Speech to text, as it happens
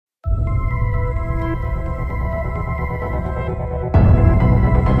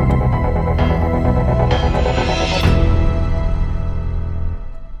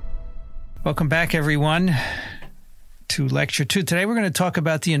Welcome back, everyone, to Lecture 2. Today we're going to talk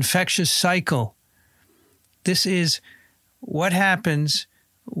about the infectious cycle. This is what happens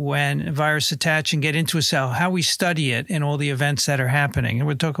when a virus attach and get into a cell, how we study it, and all the events that are happening. And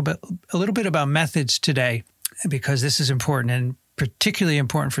we'll talk about a little bit about methods today because this is important and particularly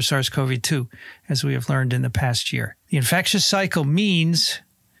important for SARS-CoV-2, as we have learned in the past year. The infectious cycle means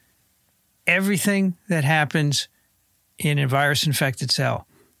everything that happens in a virus-infected cell,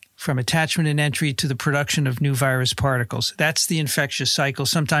 from attachment and entry to the production of new virus particles. That's the infectious cycle.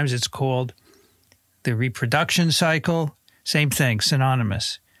 Sometimes it's called the reproduction cycle. Same thing,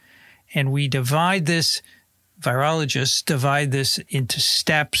 synonymous. And we divide this, virologists divide this into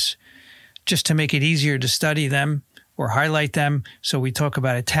steps just to make it easier to study them or highlight them. So we talk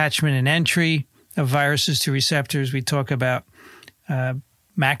about attachment and entry of viruses to receptors. We talk about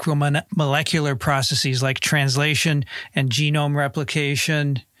macromolecular processes like translation and genome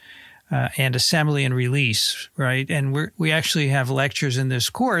replication, and assembly and release, right? And we actually have lectures in this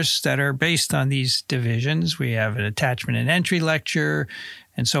course that are based on these divisions. We have an attachment and entry lecture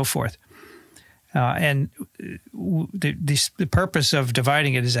and so forth. And the purpose of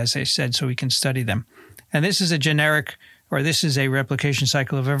dividing it is, as I said, so we can study them. And this is a generic, or this is a replication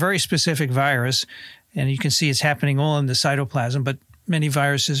cycle of a very specific virus. And you can see it's happening all in the cytoplasm, but many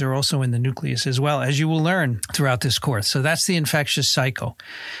viruses are also in the nucleus as well, as you will learn throughout this course. So that's the infectious cycle.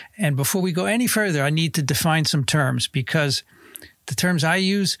 And before we go any further, I need to define some terms because the terms I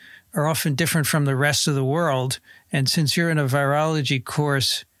use are often different from the rest of the world. And since you're in a virology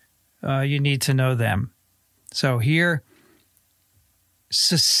course, you need to know them. So here,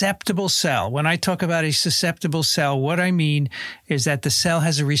 susceptible cell. When I talk about a susceptible cell, what I mean is that the cell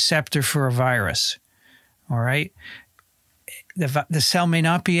has a receptor for a virus. All right? The cell may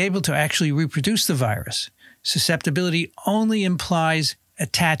not be able to actually reproduce the virus. Susceptibility only implies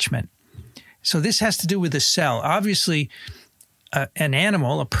attachment. So this has to do with the cell. Obviously, an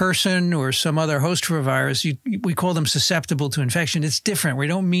animal, a person, or some other host for a virus, we call them susceptible to infection. It's different. We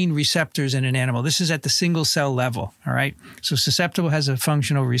don't mean receptors in an animal. This is at the single cell level, all right? So susceptible has a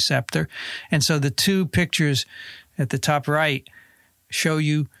functional receptor. And so the two pictures at the top right show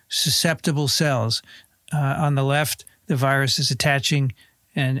you susceptible cells. On the left, the virus is attaching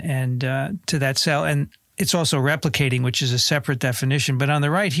and to that cell, and it's also replicating, which is a separate definition. But on the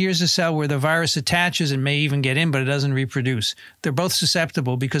right, here's a cell where the virus attaches and may even get in, but it doesn't reproduce. They're both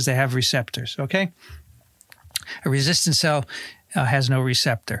susceptible because they have receptors, okay? A resistant cell has no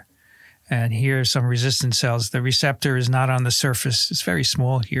receptor. And here are some resistant cells. The receptor is not on the surface. It's very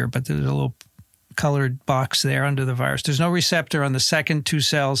small here, but there's a little colored box there under the virus. There's no receptor on the second two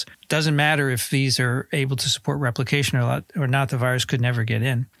cells. Doesn't matter if these are able to support replication or not, the virus could never get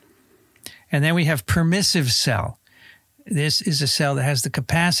in. And then we have permissive cell. This is a cell that has the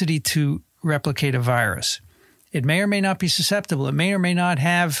capacity to replicate a virus. It may or may not be susceptible. It may or may not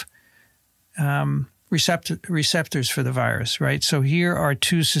have receptors for the virus, right? So here are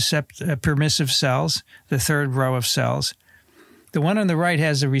two permissive cells, the third row of cells. The one on the right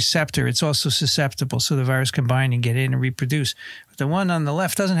has a receptor. It's also susceptible, so the virus can bind and get in and reproduce. But the one on the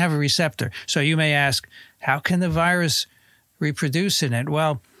left doesn't have a receptor. So you may ask, how can the virus reproduce in it?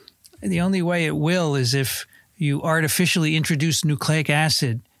 Well, the only way it will is if you artificially introduce nucleic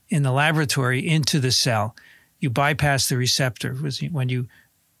acid in the laboratory into the cell. You bypass the receptor. When you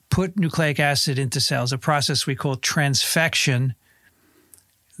put nucleic acid into cells, a process we call transfection,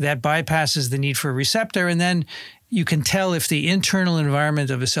 that bypasses the need for a receptor, and then you can tell if the internal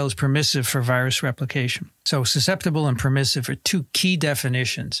environment of a cell is permissive for virus replication. So susceptible and permissive are two key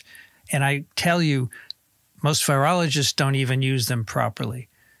definitions. And I tell you, most virologists don't even use them properly.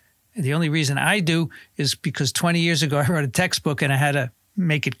 The only reason I do is because 20 years ago I wrote a textbook and I had to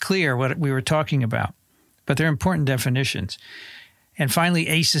make it clear what we were talking about. But they're important definitions. And finally,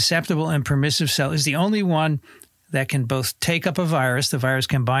 a susceptible and permissive cell is the only one that can both take up a virus, the virus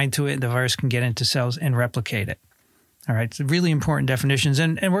can bind to it, the virus can get into cells and replicate it. All right, so really important definitions,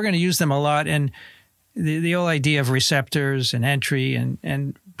 and we're going to use them a lot. And the whole idea of receptors and entry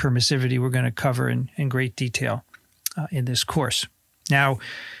and permissivity we're going to cover in great detail in this course. Now,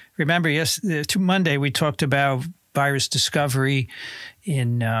 remember, Monday we talked about virus discovery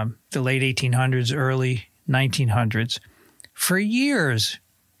in the late 1800s, early 1900s. For years,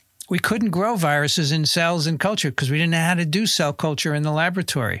 we couldn't grow viruses in cells in culture because we didn't know how to do cell culture in the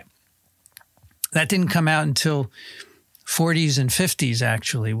laboratory. That didn't come out until 40s and 50s,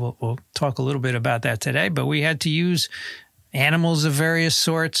 actually. We'll talk a little bit about that today, but we had to use animals of various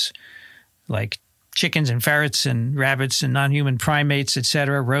sorts, like chickens and ferrets and rabbits and non-human primates,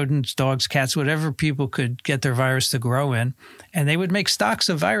 etc., rodents, dogs, cats, whatever people could get their virus to grow in. And they would make stocks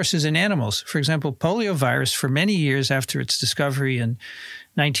of viruses in animals. For example, polio virus, for many years after its discovery in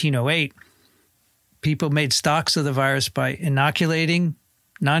 1908, people made stocks of the virus by inoculating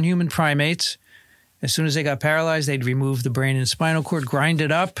non-human primates. As soon as they got paralyzed, they'd remove the brain and spinal cord, grind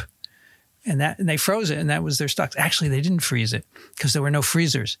it up, and they froze it, and that was their stocks. Actually, they didn't freeze it because there were no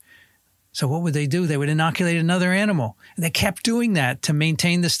freezers. So what would they do? They would inoculate another animal. And they kept doing that to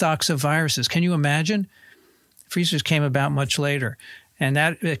maintain the stocks of viruses. Can you imagine? Freezers came about much later. And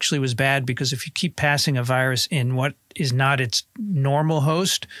that actually was bad because if you keep passing a virus in what is not its normal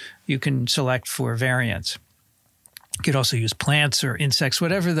host, you can select for variants. You could also use plants or insects,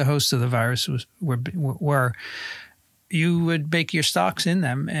 whatever the host of the virus were. You would make your stocks in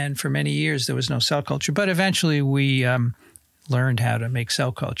them. And for many years, there was no cell culture. But eventually, we learned how to make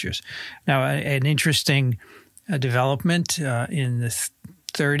cell cultures. Now, an interesting development in the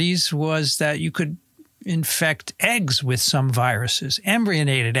 30s was that you could infect eggs with some viruses,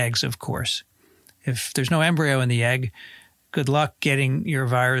 embryonated eggs, of course. If there's no embryo in the egg, good luck getting your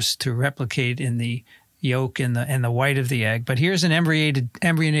virus to replicate in the yolk and the white of the egg. But here's an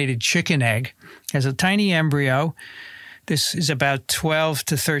embryonated chicken egg. It has a tiny embryo. This is about 12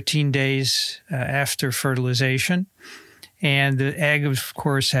 to 13 days after fertilization. And the egg, of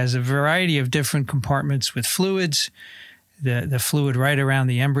course, has a variety of different compartments with fluids. The fluid right around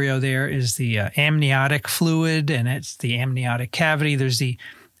the embryo there is the amniotic fluid, and it's the amniotic cavity. There's the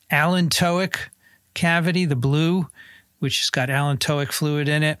allantoic cavity, the blue, which has got allantoic fluid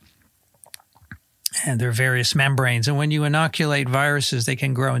in it. And there are various membranes. And when you inoculate viruses, they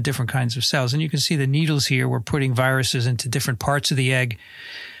can grow in different kinds of cells. And you can see the needles here. We're putting viruses into different parts of the egg.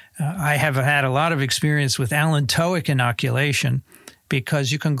 I have had a lot of experience with allantoic inoculation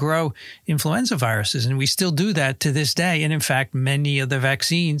because you can grow influenza viruses, and we still do that to this day. And in fact, many of the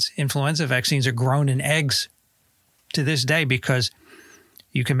vaccines, influenza vaccines, are grown in eggs to this day because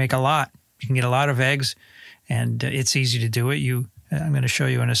you can make a lot. You can get a lot of eggs, and it's easy to do it. I'm going to show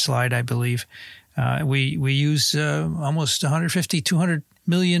you in a slide, I believe. We use almost 150, 200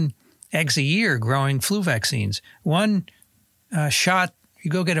 million eggs a year growing flu vaccines. One shot, you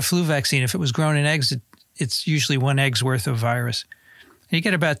go get a flu vaccine. If it was grown in eggs, it's usually one egg's worth of virus. And you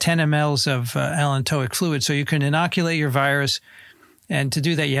get about 10 mLs of allantoic fluid, so you can inoculate your virus. And to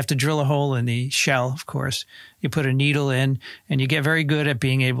do that, you have to drill a hole in the shell, of course. You put a needle in, and you get very good at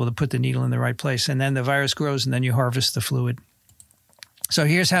being able to put the needle in the right place. And then the virus grows, and then you harvest the fluid. So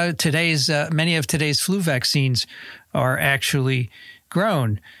here's how many of today's flu vaccines are actually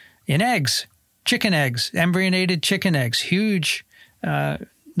grown in eggs, chicken eggs, embryonated chicken eggs, huge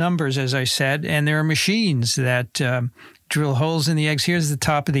numbers, as I said, and there are machines that drill holes in the eggs. Here's the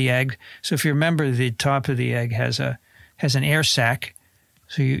top of the egg. So if you remember, the top of the egg has an air sac.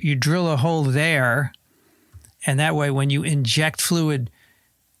 So you drill a hole there, and that way when you inject fluid,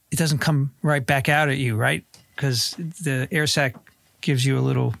 it doesn't come right back out at you, right? Because the air sac gives you a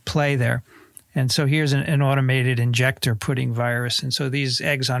little play there. And so here's an automated injector putting virus. And so these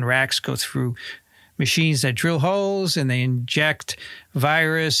eggs on racks go through machines that drill holes, and they inject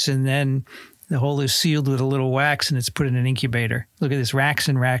virus, and then the hole is sealed with a little wax, and it's put in an incubator. Look at this, racks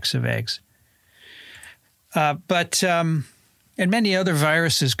and racks of eggs. And many other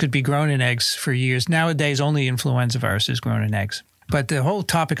viruses could be grown in eggs for years. Nowadays, only influenza virus is grown in eggs. But the whole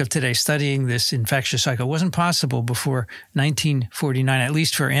topic of today, studying this infectious cycle, wasn't possible before 1949, at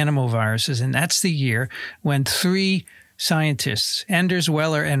least for animal viruses. And that's the year when 3 scientists, Enders,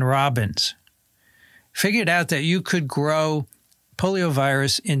 Weller, and Robbins, figured out that you could grow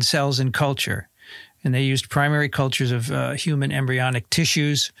poliovirus in cells in culture. And they used primary cultures of human embryonic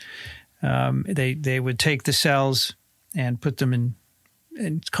tissues. They would take the cells and put them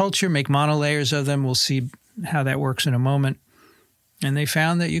in culture, make monolayers of them. We'll see how that works in a moment. And they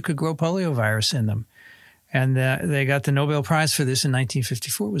found that you could grow poliovirus in them. And they got the Nobel Prize for this in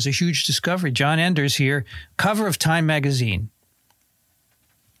 1954. It was a huge discovery. John Enders here, cover of Time magazine.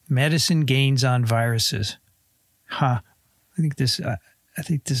 Medicine gains on viruses. I think this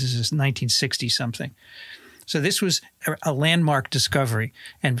is 1960 something. So this was a landmark discovery.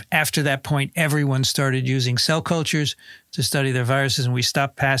 And after that point, everyone started using cell cultures to study their viruses, and we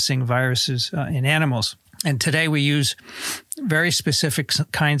stopped passing viruses in animals. And today we use very specific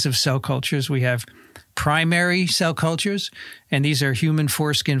kinds of cell cultures. We have primary cell cultures, and these are human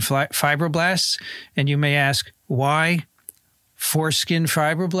foreskin fibroblasts. And you may ask, why foreskin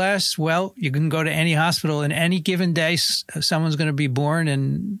fibroblasts? Well, you can go to any hospital, and any given day, someone's going to be born,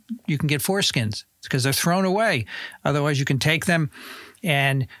 and you can get foreskins because they're thrown away. Otherwise, you can take them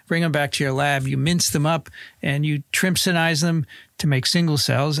and bring them back to your lab. You mince them up and you trypsinize them to make single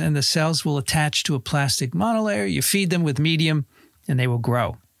cells, and the cells will attach to a plastic monolayer. You feed them with medium and they will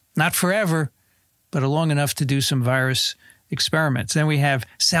grow. Not forever, but long enough to do some virus experiments. Then we have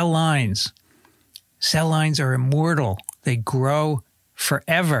cell lines. Cell lines are immortal. They grow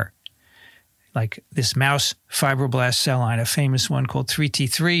forever. Like this mouse fibroblast cell line, a famous one called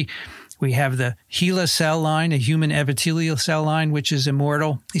 3T3. We have the HeLa cell line, a human epithelial cell line, which is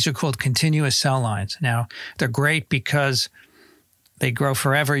immortal. These are called continuous cell lines. Now, they're great because they grow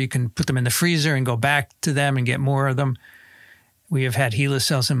forever. You can put them in the freezer and go back to them and get more of them. We have had HeLa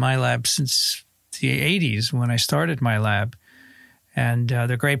cells in my lab since the 80s when I started my lab. And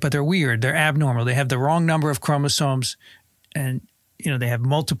they're great, but they're weird. They're abnormal. They have the wrong number of chromosomes, and they have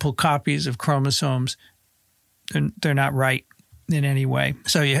multiple copies of chromosomes. They're not right in any way.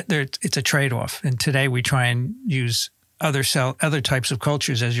 So it's a trade-off. And today we try and use other types of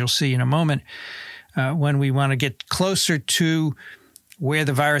cultures, as you'll see in a moment, when we want to get closer to where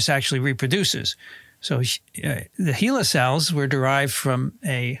the virus actually reproduces. So the HeLa cells were derived from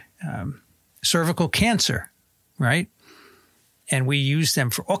a cervical cancer, right? And we use them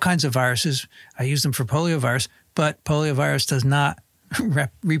for all kinds of viruses. I use them for poliovirus, but poliovirus does not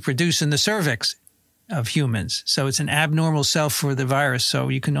reproduce in the cervix of humans. So it's an abnormal cell for the virus, so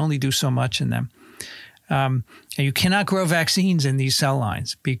you can only do so much in them. And you cannot grow vaccines in these cell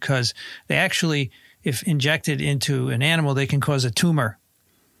lines because they actually, if injected into an animal, they can cause a tumor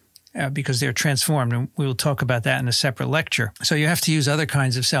because they're transformed. And we will talk about that in a separate lecture. So you have to use other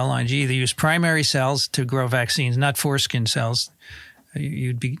kinds of cell lines. You either use primary cells to grow vaccines, not foreskin cells.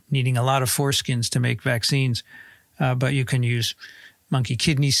 You'd be needing a lot of foreskins to make vaccines, but you can use monkey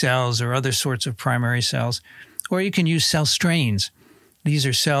kidney cells or other sorts of primary cells, or you can use cell strains. These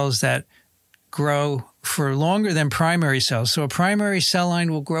are cells that grow for longer than primary cells. So a primary cell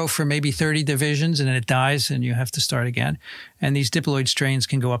line will grow for maybe 30 divisions and then it dies and you have to start again. And these diploid strains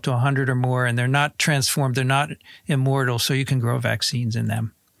can go up to 100 or more, and they're not transformed. They're not immortal, so you can grow vaccines in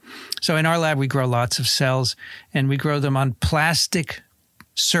them. So in our lab, we grow lots of cells, and we grow them on plastic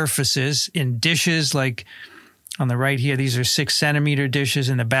surfaces in dishes like on the right here. These are 6-centimeter dishes.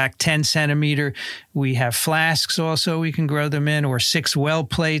 In the back, 10-centimeter. We have flasks also we can grow them in, or 6 well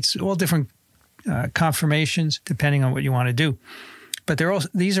plates, all different conformations depending on what you want to do. But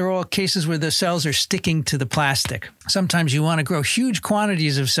these are all cases where the cells are sticking to the plastic. Sometimes you want to grow huge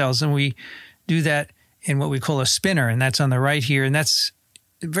quantities of cells, and we do that in what we call a spinner, and that's on the right here. And that's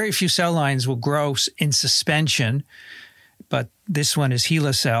very few cell lines will grow in suspension, but this one is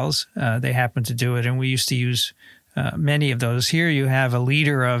HeLa cells. They happen to do it, and we used to use many of those. Here you have a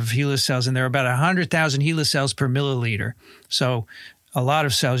liter of HeLa cells, and there are about 100,000 HeLa cells per milliliter. So a lot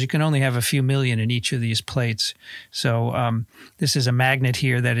of cells. You can only have a few million in each of these plates. So this is a magnet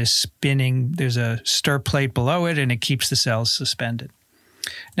here that is spinning. There's a stir plate below it, and it keeps the cells suspended.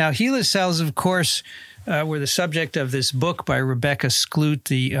 Now, HeLa cells, of course, were the subject of this book by Rebecca Skloot,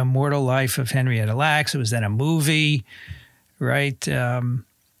 The Immortal Life of Henrietta Lacks. It was then a movie, right? And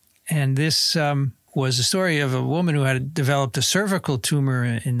this was the story of a woman who had developed a cervical tumor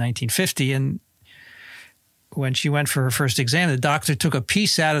in 1950, and when she went for her first exam, the doctor took a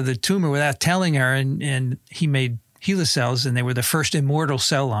piece out of the tumor without telling her, and he made HeLa cells, and they were the first immortal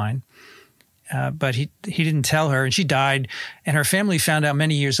cell line. But he didn't tell her, and she died, and her family found out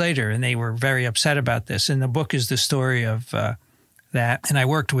many years later, and they were very upset about this. And the book is the story of that. And I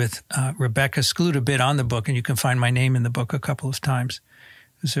worked with Rebecca Skloot a bit on the book, and you can find my name in the book a couple of times.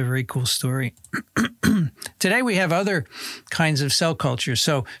 It's a very cool story. Today we have other kinds of cell cultures.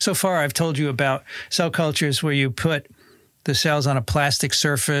 So far I've told you about cell cultures where you put the cells on a plastic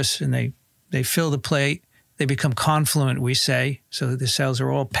surface and they fill the plate. They become confluent, we say. So the cells are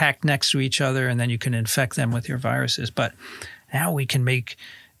all packed next to each other, and then you can infect them with your viruses. But now we can make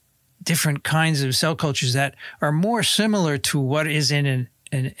different kinds of cell cultures that are more similar to what is in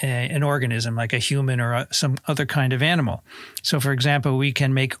an organism, like a human or some other kind of animal. So, for example, we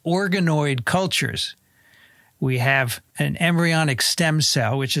can make organoid cultures. We have an embryonic stem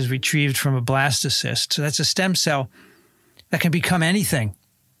cell, which is retrieved from a blastocyst. So that's a stem cell that can become anything,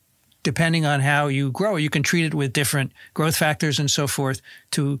 depending on how you grow. You can treat it with different growth factors and so forth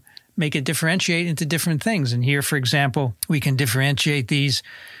to make it differentiate into different things. And here, for example, we can differentiate these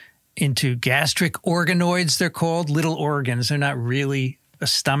into gastric organoids, they're called, little organs. They're not really a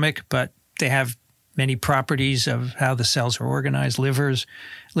stomach, but they have many properties of how the cells are organized, liver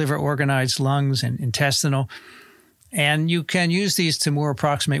organized, lungs, and intestinal. And you can use these to more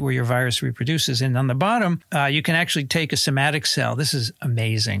approximate where your virus reproduces. And on the bottom, you can actually take a somatic cell. This is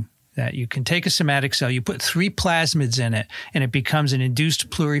amazing. that you can take a somatic cell, you put 3 plasmids in it, and it becomes an induced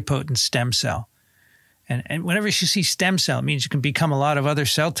pluripotent stem cell. And whenever you see stem cell, it means you can become a lot of other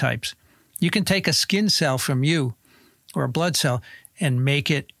cell types. You can take a skin cell from you or a blood cell and make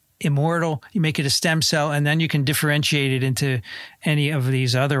it immortal. You make it a stem cell, and then you can differentiate it into any of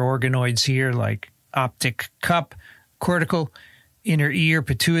these other organoids here, like optic cup, cortical, inner ear,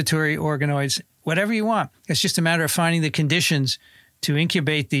 pituitary organoids, whatever you want. It's just a matter of finding the conditions to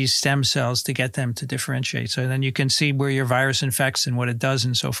incubate these stem cells to get them to differentiate. So then you can see where your virus infects and what it does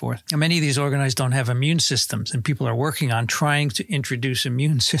and so forth. And many of these organoids don't have immune systems, and people are working on trying to introduce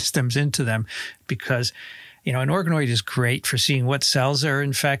immune systems into them because, an organoid is great for seeing what cells are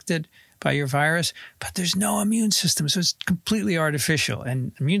infected by your virus, but there's no immune system. So it's completely artificial,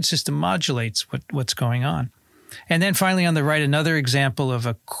 and immune system modulates what's going on. And then finally on the right, another example of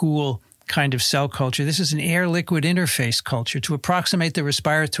a cool kind of cell culture. This is an air-liquid interface culture to approximate the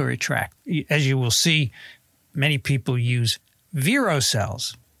respiratory tract. As you will see, many people use Viro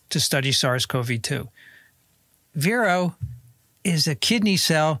cells to study SARS-CoV-2. Viro is a kidney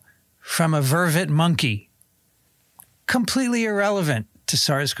cell from a vervet monkey, completely irrelevant to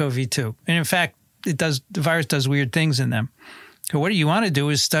SARS-CoV-2. And in fact, the virus does weird things in them. So what you want to do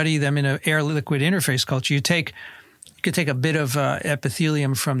is study them in an air-liquid interface culture. You could take a bit of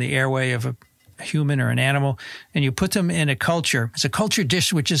epithelium from the airway of a human or an animal, and you put them in a culture. It's a culture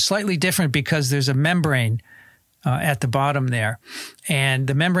dish, which is slightly different because there's a membrane at the bottom there, and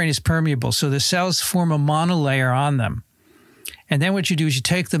the membrane is permeable, so the cells form a monolayer on them. And then what you do is you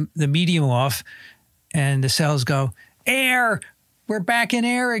take the medium off, and the cells go, air! We're back in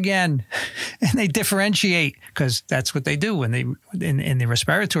air again. And they differentiate because that's what they do when they in the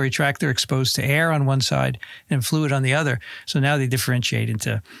respiratory tract, they're exposed to air on one side and fluid on the other. So now they differentiate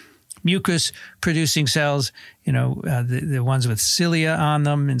into mucus producing cells, the ones with cilia on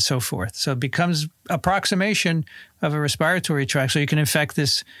them and so forth. So it becomes approximation of a respiratory tract. So you can infect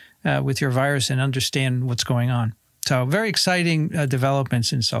this with your virus and understand what's going on. So very exciting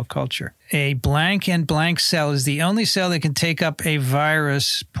developments in cell culture. A blank and blank cell is the only cell that can take up a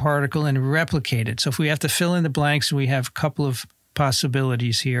virus particle and replicate it. So if we have to fill in the blanks, we have a couple of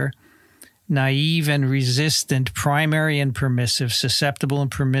possibilities here. Naive and resistant, primary and permissive, susceptible and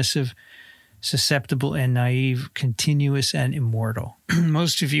permissive, susceptible and naive, continuous and immortal.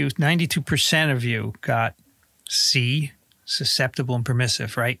 Most of you, 92% of you got C, susceptible and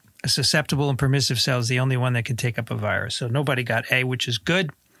permissive, right? A susceptible and permissive cell is the only one that can take up a virus. So nobody got A, which is good.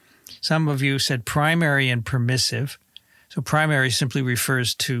 Some of you said primary and permissive. So primary simply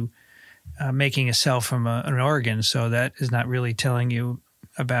refers to making a cell from an organ. So that is not really telling you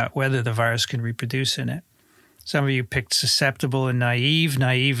about whether the virus can reproduce in it. Some of you picked susceptible and naive.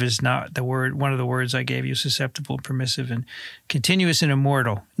 Naive is not the word, one of the words I gave you, susceptible, permissive, and continuous and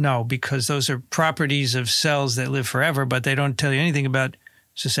immortal. No, because those are properties of cells that live forever, but they don't tell you anything about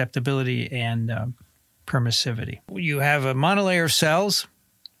susceptibility and permissivity. You have a monolayer of cells.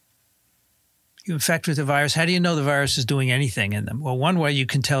 You infect with the virus. How do you know the virus is doing anything in them? Well, one way you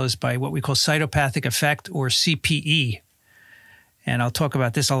can tell is by what we call cytopathic effect, or CPE. And I'll talk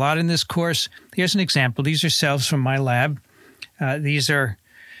about this a lot in this course. Here's an example. These are cells from my lab. These are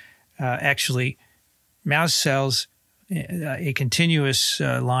actually mouse cells, a continuous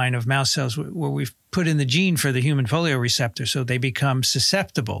line of mouse cells where we've put in the gene for the human polio receptor, so they become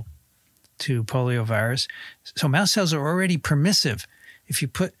susceptible to poliovirus. So mouse cells are already permissive. If you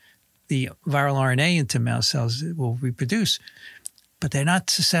put the viral RNA into mouse cells, it will reproduce. But they're not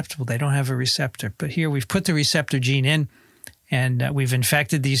susceptible. They don't have a receptor. But here we've put the receptor gene in, and we've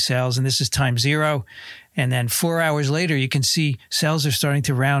infected these cells, and this is time 0. And then 4 hours later, you can see cells are starting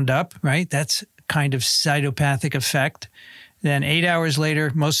to round up, right? That's kind of cytopathic effect. Then 8 hours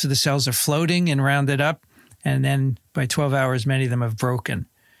later, most of the cells are floating and rounded up. And then by 12 hours, many of them have broken.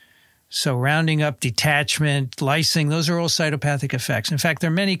 So rounding up, detachment, lysing, those are all cytopathic effects. In fact, there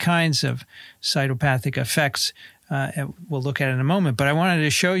are many kinds of cytopathic effects we'll look at in a moment. But I wanted to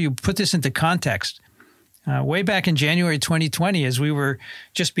show you, put this into context. Way back in January 2020, as we were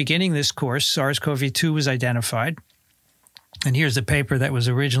just beginning this course, SARS-CoV-2 was identified. And here's the paper that was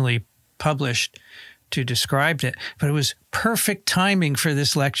originally published to describe it. But it was perfect timing for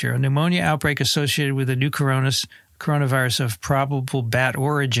this lecture. A pneumonia outbreak associated with a new coronavirus of probable bat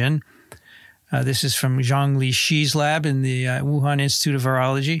origin. This is from Zhongli Shi's lab in the Wuhan Institute of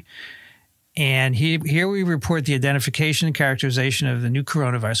Virology. And here we report the identification and characterization of the new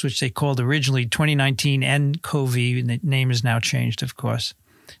coronavirus, which they called originally 2019 nCoV, and the name is now changed, of course.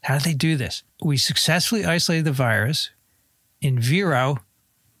 How did they do this? We successfully isolated the virus in Viro,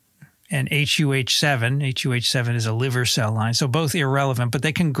 and HUH7. HUH7 is a liver cell line, so both irrelevant, but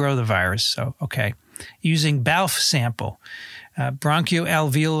they can grow the virus. So, okay. Using BALF sample,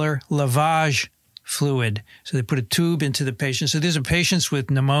 bronchoalveolar lavage fluid. So they put a tube into the patient. So these are patients with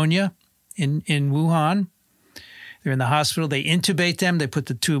pneumonia in Wuhan. They're in the hospital. They intubate them. They put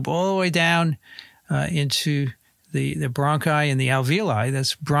the tube all the way down into the bronchi and the alveoli.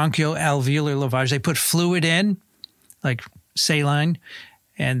 That's bronchoalveolar lavage. They put fluid in, like saline,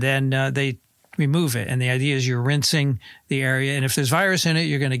 and then they remove it. And the idea is you're rinsing the area, and if there's virus in it,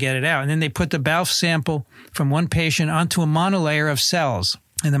 you're going to get it out. And then they put the BALF sample from one patient onto a monolayer of cells.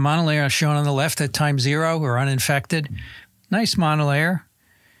 And the monolayer is shown on the left at time 0 or uninfected. Nice monolayer.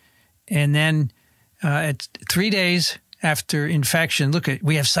 And then at 3 days after infection,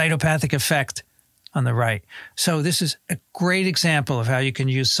 we have cytopathic effect on the right. So this is a great example of how you can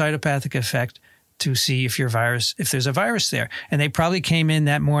use cytopathic effect to see if there's a virus there. And they probably came in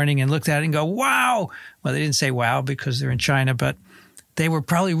that morning and looked at it and go, wow. Well, they didn't say wow because they're in China, but they were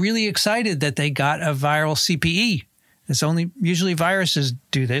probably really excited that they got a viral CPE. It's usually viruses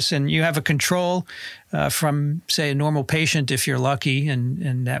do this, and you have a control from, say, a normal patient if you're lucky,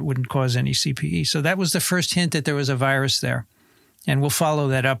 and that wouldn't cause any CPE. So that was the first hint that there was a virus there. And we'll follow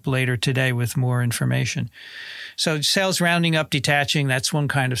that up later today with more information. So cells rounding up, detaching, that's one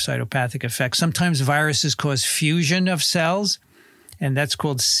kind of cytopathic effect. Sometimes viruses cause fusion of cells, and that's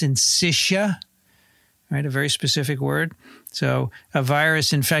called syncytia, right? A very specific word. So a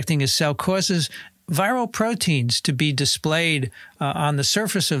virus infecting a cell causes viral proteins to be displayed on the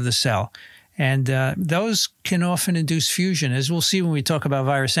surface of the cell. And those can often induce fusion. As we'll see when we talk about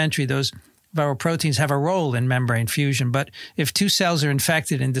virus entry, those viral proteins have a role in membrane fusion. But if two cells are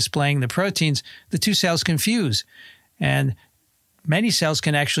infected and displaying the proteins, the two cells can fuse. And many cells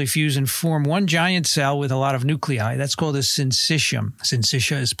can actually fuse and form one giant cell with a lot of nuclei. That's called a syncytium.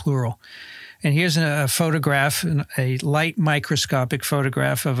 Syncytia is plural. And here's a photograph, a light microscopic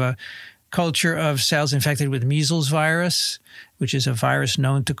photograph of a culture of cells infected with measles virus, which is a virus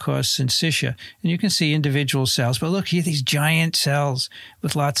known to cause syncytia. And you can see individual cells. But look, here, these giant cells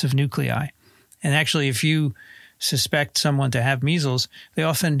with lots of nuclei. And actually, if you suspect someone to have measles, they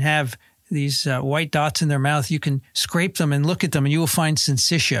often have these white dots in their mouth. You can scrape them and look at them, and you will find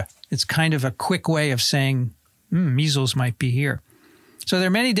syncytia. It's kind of a quick way of saying measles might be here. So there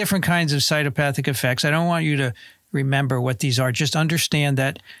are many different kinds of cytopathic effects. I don't want you to remember what these are. Just understand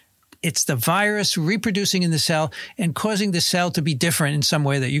that it's the virus reproducing in the cell and causing the cell to be different in some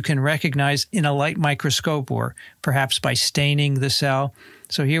way that you can recognize in a light microscope or perhaps by staining the cell.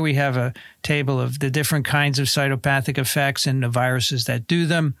 So here we have a table of the different kinds of cytopathic effects and the viruses that do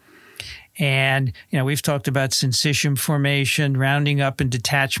them. And, we've talked about syncytium formation, rounding up and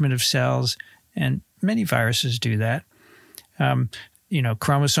detachment of cells, and many viruses do that.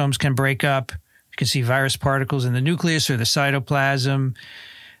 Chromosomes can break up. You can see virus particles in the nucleus or the cytoplasm,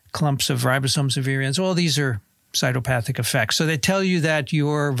 clumps of ribosomes and virions. All these are cytopathic effects. So they tell you that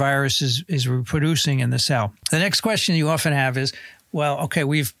your virus is reproducing in the cell. The next question you often have is, well, okay,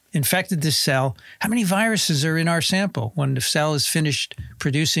 we've infected this cell. How many viruses are in our sample when the cell is finished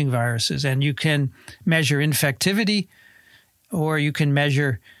producing viruses? And you can measure infectivity, or you can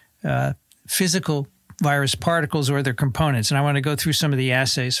measure physical virus particles or their components. And I want to go through some of the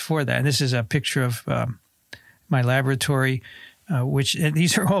assays for that. And this is a picture of my laboratory, which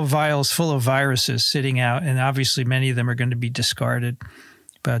these are all vials full of viruses sitting out. And obviously many of them are going to be discarded.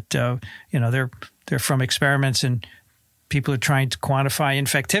 But, they're from experiments, and people are trying to quantify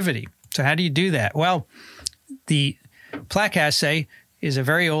infectivity. So how do you do that? Well, the plaque assay is a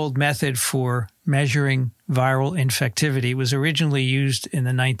very old method for measuring viral infectivity. It was originally used in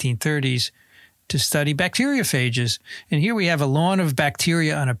the 1930s to study bacteriophages. And here we have a lawn of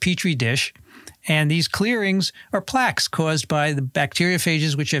bacteria on a petri dish. And these clearings are plaques caused by the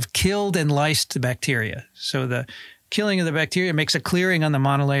bacteriophages which have killed and lysed the bacteria. So the killing of the bacteria makes a clearing on the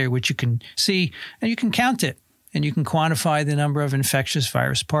monolayer, which you can see, and you can count it. And you can quantify the number of infectious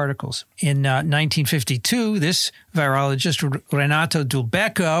virus particles. In 1952, this virologist, Renato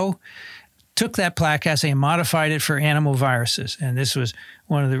Dulbecco, took that plaque assay and modified it for animal viruses. And this was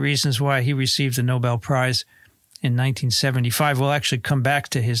one of the reasons why he received the Nobel Prize in 1975. We'll actually come back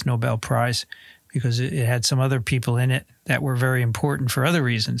to his Nobel Prize because it had some other people in it that were very important for other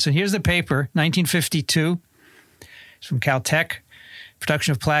reasons. And here's the paper, 1952. It's from Caltech.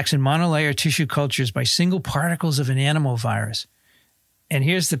 Production of plaques in monolayer tissue cultures by single particles of an animal virus. And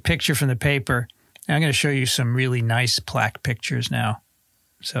here's the picture from the paper. And I'm going to show you some really nice plaque pictures now.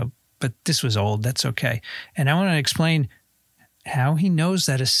 But this was old. That's okay. And I want to explain how he knows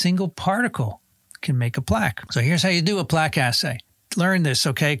that a single particle can make a plaque. So here's how you do a plaque assay. learn this,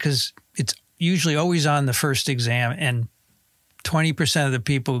 okay? Because it's usually always on the first exam, and 20% of the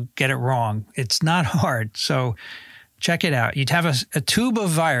people get it wrong. It's not hard. So check it out. You'd have a tube of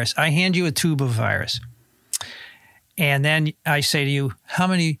virus. I hand you a tube of virus. And then I say to you, how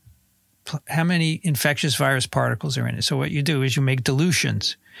many infectious virus particles are in it? So what you do is you make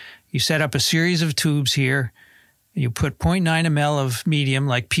dilutions. You set up a series of tubes here. You put 0.9 ml of medium,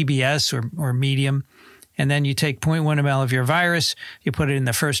 like PBS or medium, and then you take 0.1 ml of your virus, you put it in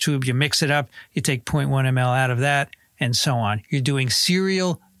the first tube, you mix it up, you take 0.1 ml out of that, and so on. You're doing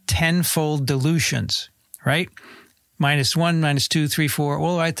serial 10-fold dilutions, right? -1, -2, -3, -4,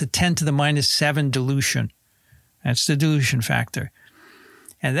 all the way to 10 to the -7 dilution. That's the dilution factor.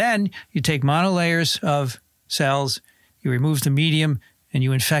 And then you take monolayers of cells, you remove the medium, and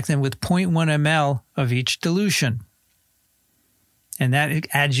you infect them with 0.1 ml of each dilution. And that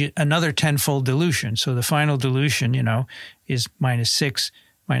adds you another 10-fold dilution. So the final dilution, is -6,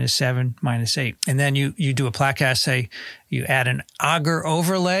 -7, -8. And then you do a plaque assay. You add an agar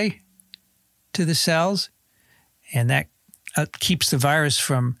overlay to the cells, and that keeps the virus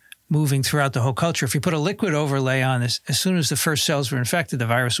from moving throughout the whole culture. If you put a liquid overlay on this, as soon as the first cells were infected, the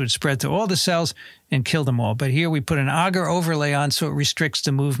virus would spread to all the cells and kill them all. But here we put an agar overlay on, so it restricts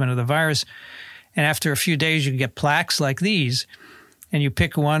the movement of the virus. And after a few days, you get plaques like these. And you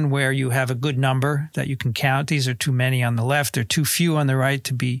pick one where you have a good number that you can count. These are too many on the left. They're too few on the right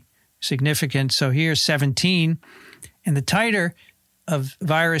to be significant. So here's 17. And the titer of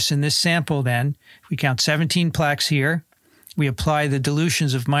virus in this sample then, we count 17 plaques here. We apply the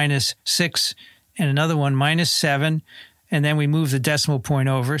dilutions of -6 and another one -7. And then we move the decimal point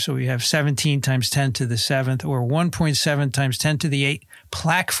over. So we have 17 times 10 to the 7th, or 1.7 times 10 to the 8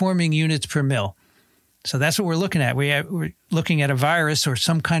 plaque-forming units per mil. So that's what we're looking at. We're looking at a virus or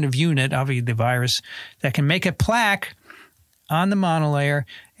some kind of unit, obviously the virus, that can make a plaque on the monolayer,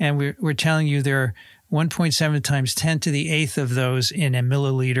 and we're telling you there are 1.7 times 10 to the 8th of those in a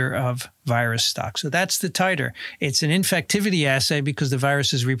milliliter of virus stock. So that's the titer. It's an infectivity assay because the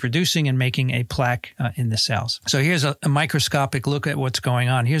virus is reproducing and making a plaque in the cells. So here's a microscopic look at what's going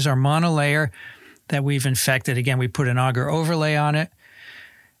on. Here's our monolayer that we've infected. Again, we put an agar overlay on it.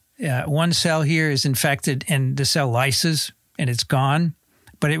 One cell here is infected and the cell lyses and it's gone,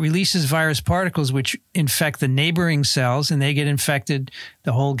 but it releases virus particles which infect the neighboring cells, and they get infected.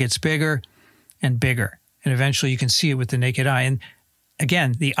 The hole gets bigger and bigger, and eventually you can see it with the naked eye. And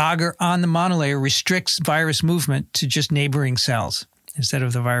again, the agar on the monolayer restricts virus movement to just neighboring cells instead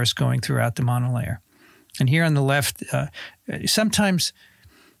of the virus going throughout the monolayer. And here on the left, sometimes,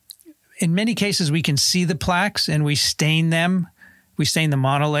 in many cases, we can see the plaques and we stain them. We stain the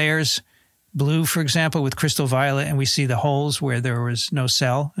monolayers blue, for example, with crystal violet, and we see the holes where there was no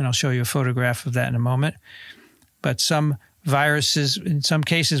cell. And I'll show you a photograph of that in a moment. But some viruses, in some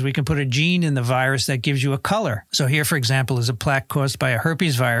cases, we can put a gene in the virus that gives you a color. So here, for example, is a plaque caused by a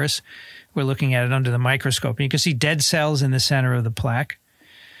herpes virus. We're looking at it under the microscope. And you can see dead cells in the center of the plaque.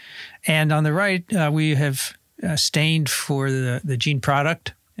 And on the right, we have stained for the gene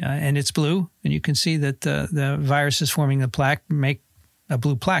product, and it's blue. And you can see that the virus is forming the plaque, make a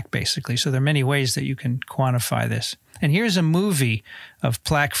blue plaque, basically. So there are many ways that you can quantify this. And here's a movie of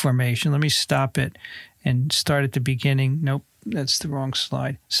plaque formation. Let me stop it and start at the beginning. Nope, that's the wrong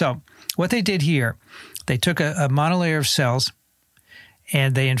slide. So what they did here, they took a monolayer of cells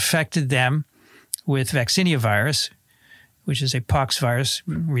and they infected them with vaccinia virus, which is a pox virus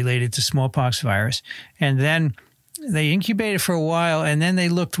related to smallpox virus. And then they incubated for a while, and then they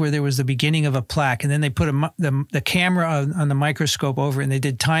looked where there was the beginning of a plaque, and then they put the camera on the microscope over it, and they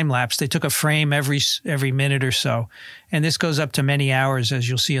did time lapse. They took a frame every minute or so, and this goes up to many hours, as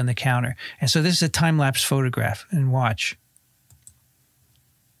you'll see on the counter. And so this is a time lapse photograph, and watch.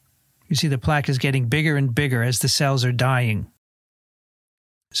 You see the plaque is getting bigger and bigger as the cells are dying.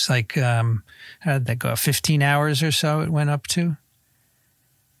 It's like, how did that go? 15 hours or so it went up to?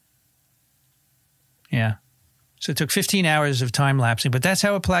 Yeah. So it took 15 hours of time lapsing, but that's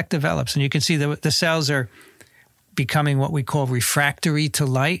how a plaque develops. And you can see the cells are becoming what we call refractory to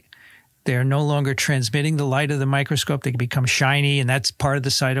light. They're no longer transmitting the light of the microscope. They become shiny, and that's part of the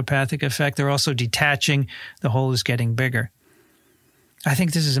cytopathic effect. They're also detaching. The hole is getting bigger. I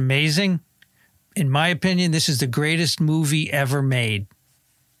think this is amazing. In my opinion, this is the greatest movie ever made.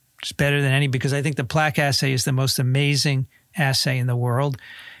 It's better than any, because I think the plaque assay is the most amazing assay in the world.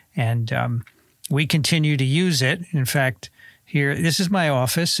 And we continue to use it. In fact, here, this is my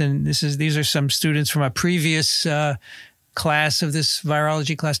office, and these are some students from a previous class of this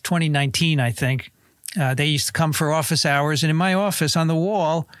virology class, 2019, I think. They used to come for office hours, and in my office on the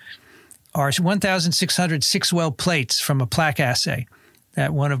wall are 1,600 well plates from a plaque assay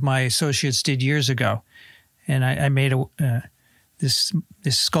that one of my associates did years ago. And I made this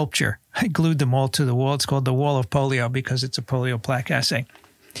sculpture. I glued them all to the wall. It's called the Wall of Polio because it's a polio plaque assay.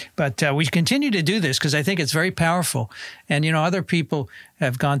 But we continue to do this because I think it's very powerful. And, other people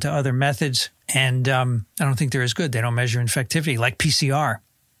have gone to other methods, and I don't think they're as good. They don't measure infectivity, like PCR.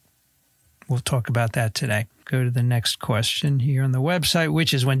 We'll talk about that today. Go to the next question here on the website,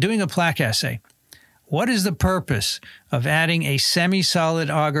 which is, when doing a plaque assay, what is the purpose of adding a semi-solid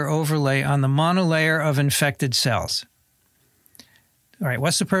agar overlay on the monolayer of infected cells? All right,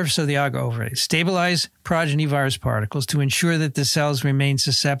 what's the purpose of the agar overlay? Stabilize progeny virus particles to ensure that the cells remain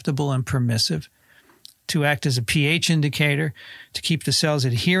susceptible and permissive, to act as a pH indicator, to keep the cells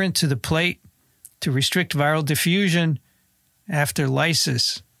adherent to the plate, to restrict viral diffusion after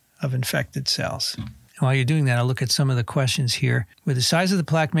lysis of infected cells. While you're doing that, I'll look at some of the questions here. Would the size of the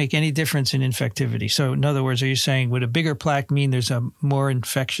plaque make any difference in infectivity? So in other words, are you saying, would a bigger plaque mean there's a more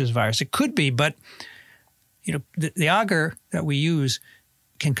infectious virus? It could be, but the agar that we use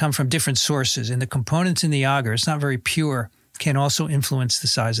can come from different sources, and the components in the agar, it's not very pure, can also influence the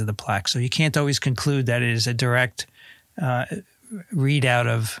size of the plaque. So you can't always conclude that it is a direct readout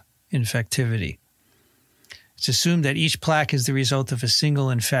of infectivity. It's assumed that each plaque is the result of a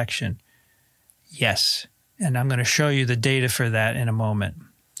single infection. Yes, and I'm going to show you the data for that in a moment.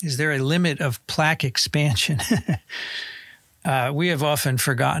 Is there a limit of plaque expansion? We have often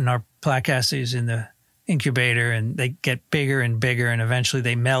forgotten our plaque assays in the incubator, and they get bigger and bigger, and eventually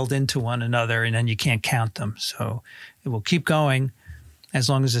they meld into one another, and then you can't count them. So it will keep going as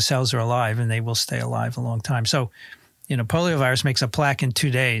long as the cells are alive, and they will stay alive a long time. So, poliovirus makes a plaque in 2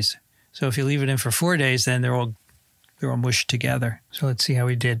 days. So if you leave it in for 4 days, then they're all mushed together. So let's see how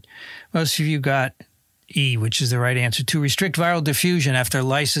we did. Most of you got E, which is the right answer, to restrict viral diffusion after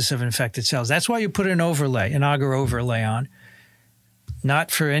lysis of infected cells. That's why you put an agar overlay on,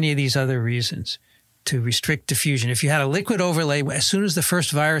 not for any of these other reasons, to restrict diffusion. If you had a liquid overlay, as soon as the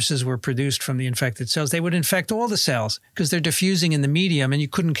first viruses were produced from the infected cells, they would infect all the cells because they're diffusing in the medium and you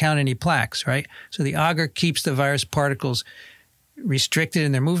couldn't count any plaques, right? So the agar keeps the virus particles restricted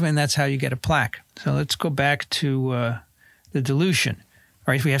in their movement, and that's how you get a plaque. So let's go back to the dilution.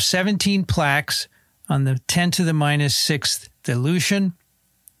 All right, we have 17 plaques on the 10 to the minus 6th dilution.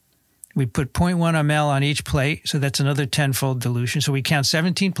 We put 0.1 ml on each plate, so that's another 10-fold dilution. So we count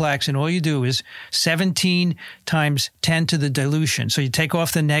 17 plaques, and all you do is 17 times 10 to the dilution. So you take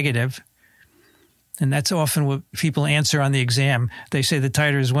off the negative, and that's often what people answer on the exam. They say the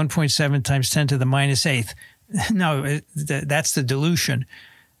titer is 1.7 times 10 to the minus 8th. No, that's the dilution.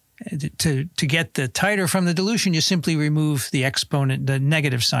 To get the titer from the dilution, you simply remove the exponent, the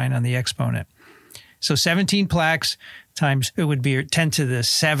negative sign on the exponent. So 17 plaques times, it would be 10 to the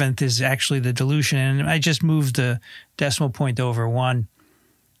 7th is actually the dilution. And I just moved the decimal point over 1,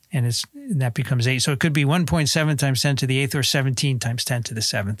 and that becomes 8. So it could be 1.7 times 10 to the 8th or 17 times 10 to the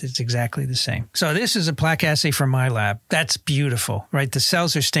 7th. It's exactly the same. So this is a plaque assay from my lab. That's beautiful, right? The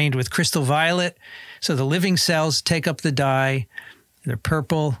cells are stained with crystal violet. So the living cells take up the dye. They're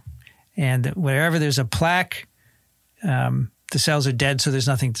purple. And wherever there's a plaque, the cells are dead, so there's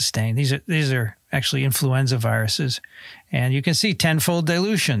nothing to stain. These are actually influenza viruses. And you can see 10-fold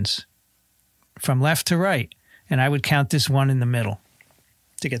dilutions from left to right. And I would count this one in the middle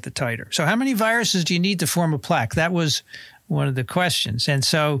to get the titer. So how many viruses do you need to form a plaque? That was one of the questions. And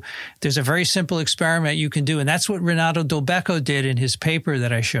so there's a very simple experiment you can do. And that's what Renato Delbecco did in his paper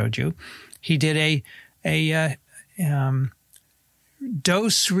that I showed you. He did a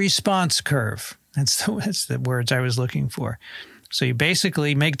dose response curve. That's the words I was looking for. So you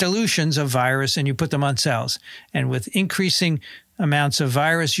basically make dilutions of virus and you put them on cells. And with increasing amounts of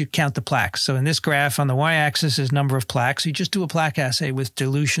virus, you count the plaques. So in this graph on the y-axis is number of plaques. You just do a plaque assay with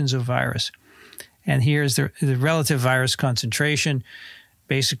dilutions of virus. And here's the relative virus concentration.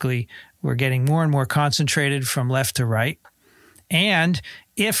 Basically, we're getting more and more concentrated from left to right. And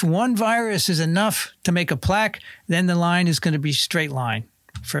if one virus is enough to make a plaque, then the line is going to be straight line.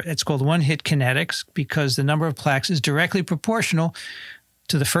 It's called one-hit kinetics because the number of plaques is directly proportional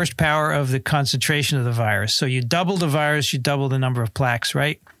to the first power of the concentration of the virus. So you double the virus, you double the number of plaques,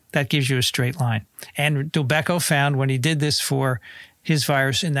 right? That gives you a straight line. And Delbecco found when he did this for his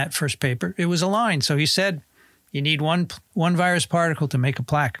virus in that first paper, it was a line. So he said you need one virus particle to make a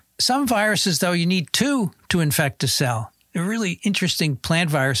plaque. Some viruses, though, you need 2 to infect a cell. They're really interesting plant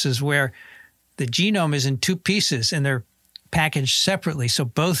viruses where the genome is in 2 pieces and they're packaged separately, so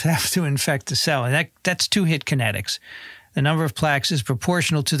both have to infect the cell. And that's 2-hit kinetics. The number of plaques is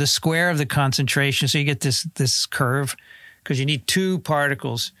proportional to the square of the concentration, so you get this curve because you need 2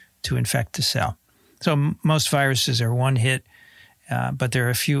 particles to infect the cell. So most viruses are one hit, but there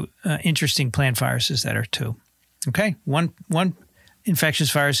are a few interesting plant viruses that are two. Okay, one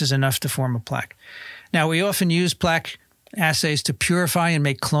infectious virus is enough to form a plaque. Now, we often use plaque assays to purify and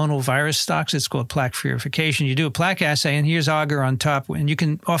make clonal virus stocks. It's called plaque purification. You do a plaque assay, and here's agar on top, and you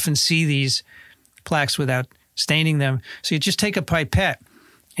can often see these plaques without staining them. So you just take a pipette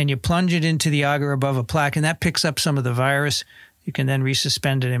and you plunge it into the agar above a plaque, and that picks up some of the virus. You can then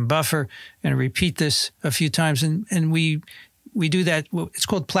resuspend it in buffer and repeat this a few times. And we do that. It's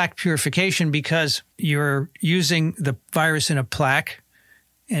called plaque purification because you're using the virus in a plaque.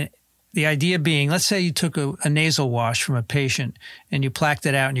 And the idea being, let's say you took a nasal wash from a patient and you plaqued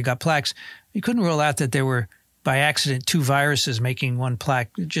it out and you got plaques. You couldn't rule out that there were, by accident, two viruses making one plaque,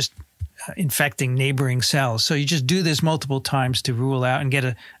 just infecting neighboring cells. So you just do this multiple times to rule out and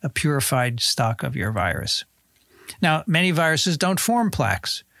get a purified stock of your virus. Now, many viruses don't form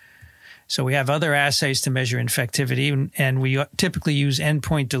plaques. So we have other assays to measure infectivity, and we typically use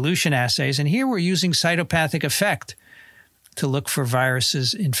endpoint dilution assays. And here we're using cytopathic effect to look for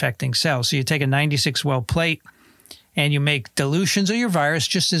viruses infecting cells. So you take a 96-well plate and you make dilutions of your virus,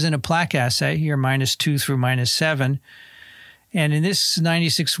 just as in a plaque assay, here -2 through -7. And in this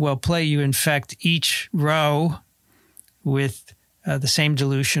 96-well plate, you infect each row with the same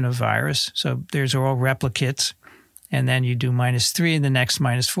dilution of virus. So those are all replicates. And then you do -3 and the next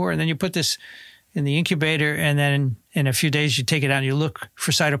 -4. And then you put this in the incubator, and then in a few days you take it out and you look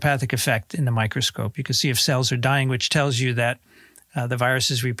for cytopathic effect in the microscope. You can see if cells are dying, which tells you that the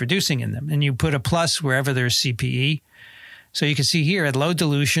virus is reproducing in them. And you put a plus wherever there's CPE. So you can see here at low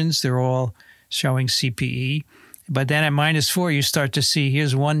dilutions, they're all showing CPE. But then at -4, you start to see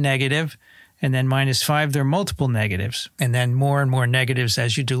here's one negative, and then -5, there are multiple negatives, and then more and more negatives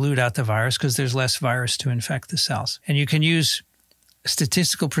as you dilute out the virus because there's less virus to infect the cells. And you can use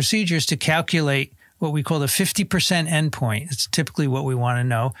statistical procedures to calculate what we call the 50% endpoint. It's typically what we want to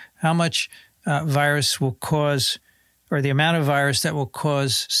know, how much virus will cause, or the amount of virus that will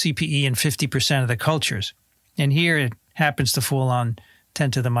cause CPE in 50% of the cultures. And here it happens to fall on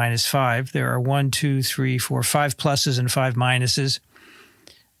 10 to the -5. There are 1, 2, 3, 4, 5 pluses and 5 minuses.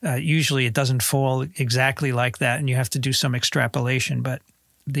 Usually it doesn't fall exactly like that, and you have to do some extrapolation, but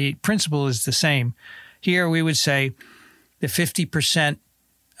the principle is the same. Here we would say the 50%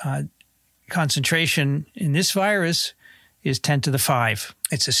 concentration in this virus is 10 to the 5.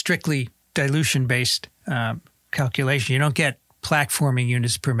 It's a strictly dilution-based calculation. You don't get plaque-forming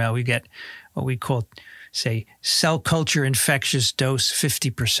units per ml. We get what we call, say, cell culture infectious dose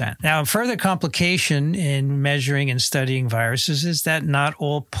 50%. Now, a further complication in measuring and studying viruses is that not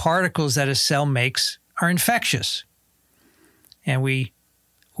all particles that a cell makes are infectious. And we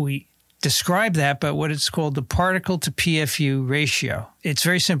describe that by what it's called the particle to PFU ratio. It's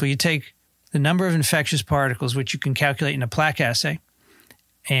very simple. You take the number of infectious particles, which you can calculate in a plaque assay,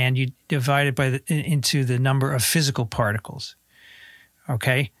 and you divide it into the number of physical particles.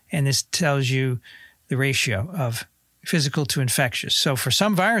 Okay? And this tells you the ratio of physical to infectious. So for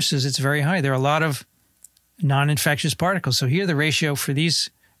some viruses, it's very high. There are a lot of non-infectious particles. So here the ratio for these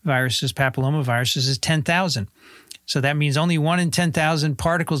viruses, papillomaviruses, is 10,000. So that means only 1 in 10,000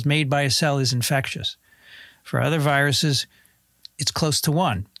 particles made by a cell is infectious. For other viruses, it's close to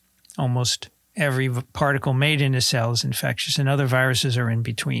 1. Almost every particle made in a cell is infectious, and other viruses are in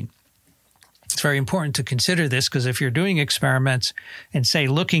between. It's very important to consider this because if you're doing experiments and, say,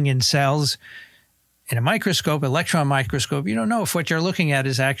 looking in cells in a microscope, electron microscope, you don't know if what you're looking at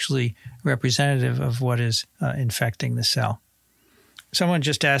is actually representative of what is infecting the cell. Someone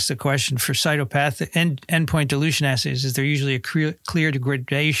just asked a question for cytopathic endpoint dilution assays. Is there usually a clear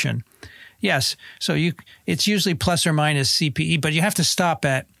degradation? Yes. So it's usually plus or minus CPE, but you have to stop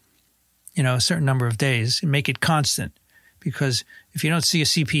at a certain number of days and make it constant. Because if you don't see a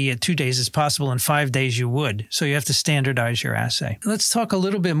CPE at 2 days, it's possible in 5 days you would. So you have to standardize your assay. Let's talk a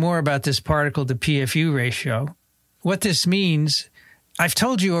little bit more about this particle to PFU ratio. What this means, I've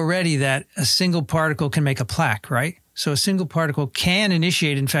told you already that a single particle can make a plaque, right? So a single particle can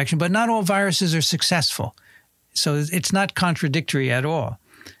initiate infection, but not all viruses are successful. So it's not contradictory at all.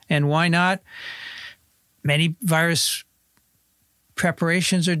 And why not? Many virus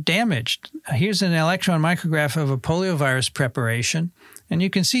preparations are damaged. Here's an electron micrograph of a poliovirus preparation, and you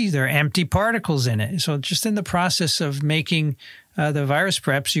can see there are empty particles in it. So just in the process of making the virus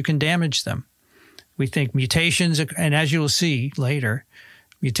preps, you can damage them. We think mutations, and as you will see later,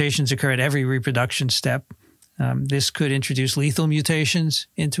 mutations occur at every reproduction step. This could introduce lethal mutations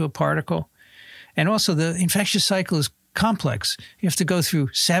into a particle. And also the infectious cycle is complex. You have to go through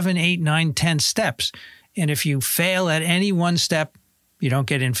 7, 8, 9, 10 steps. And if you fail at any one step, You don't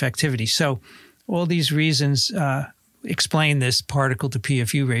get infectivity. So all these reasons explain this particle to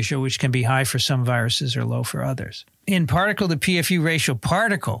PFU ratio, which can be high for some viruses or low for others. In particle to PFU ratio,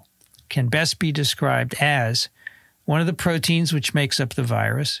 particle can best be described as one of the proteins which makes up the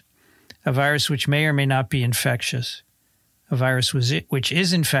virus, a virus which may or may not be infectious, a virus which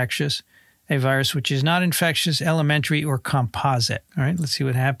is infectious, a virus which is not infectious, elementary, or composite. All right, let's see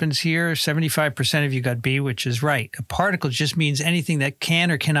what happens here. 75% of you got B, which is right. A particle just means anything that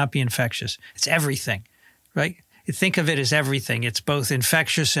can or cannot be infectious. It's everything, right? Think of it as everything. It's both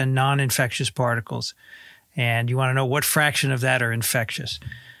infectious and non-infectious particles. And you want to know what fraction of that are infectious,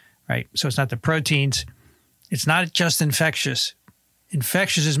 right? So it's not the proteins. It's not just infectious.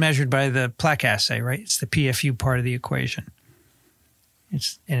 Infectious is measured by the plaque assay, right? It's the PFU part of the equation.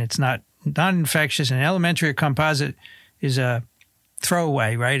 It's not non-infectious, and elementary or composite is a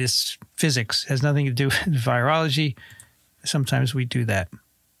throwaway, right? It's physics. It has nothing to do with virology. Sometimes we do that.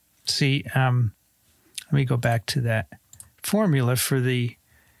 See, let me go back to that formula for the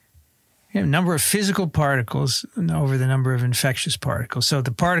number of physical particles over the number of infectious particles. So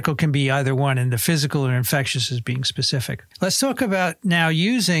the particle can be either one, and the physical or infectious is being specific. Let's talk about now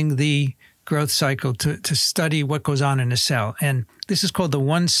using the growth cycle to study what goes on in a cell. And this is called the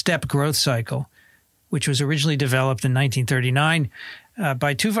one-step growth cycle, which was originally developed in 1939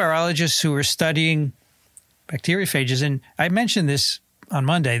 by two virologists who were studying bacteriophages. And I mentioned this on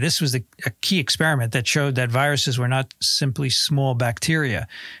Monday. This was a key experiment that showed that viruses were not simply small bacteria.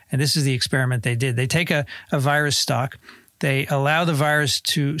 And this is the experiment they did. They take a virus stock. They allow the virus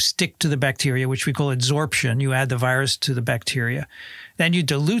to stick to the bacteria, which we call adsorption. You add the virus to the bacteria. Then you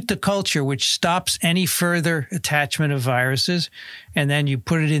dilute the culture, which stops any further attachment of viruses. And then you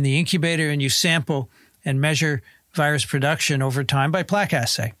put it in the incubator and you sample and measure virus production over time by plaque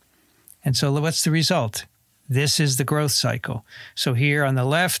assay. And so what's the result? This is the growth cycle. So here on the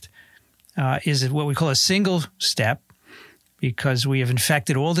left is what we call a single step, because we have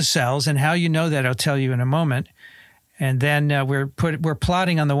infected all the cells. And how you know that, I'll tell you in a moment. And then we're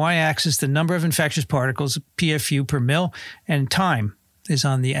plotting on the y-axis the number of infectious particles, PFU per mil, and time is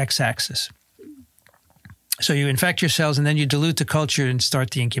on the x-axis. So you infect your cells, and then you dilute the culture and start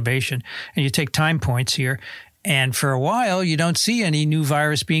the incubation. And you take time points here. And for a while, you don't see any new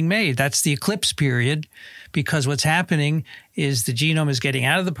virus being made. That's the eclipse period, because what's happening is the genome is getting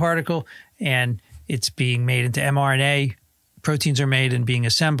out of the particle, and it's being made into mRNA. Proteins are made and being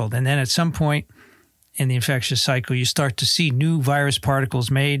assembled. And then at some point in the infectious cycle, you start to see new virus particles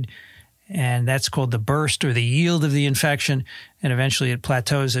made, and that's called the burst or the yield of the infection. And eventually it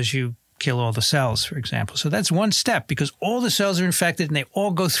plateaus as you kill all the cells, for example. So that's one step, because all the cells are infected and they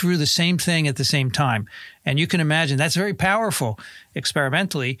all go through the same thing at the same time. And you can imagine that's very powerful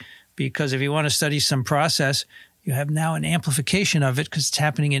experimentally, because if you want to study some process, you have now an amplification of it because it's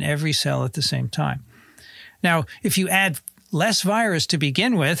happening in every cell at the same time. Now, if you add less virus to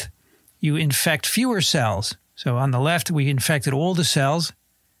begin with, you infect fewer cells. So on the left, we infected all the cells.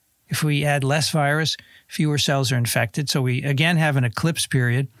 If we add less virus, fewer cells are infected. So we, again, have an eclipse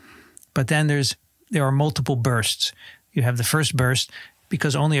period. But then there are multiple bursts. You have the first burst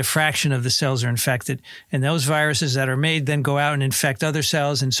because only a fraction of the cells are infected. And those viruses that are made then go out and infect other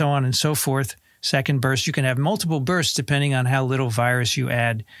cells, and so on and so forth. Second burst, you can have multiple bursts depending on how little virus you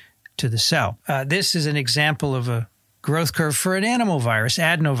add to the cell. This is an example of a growth curve for an animal virus,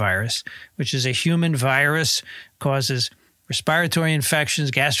 adenovirus, which is a human virus, causes respiratory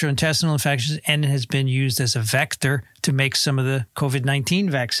infections, gastrointestinal infections, and has been used as a vector to make some of the COVID-19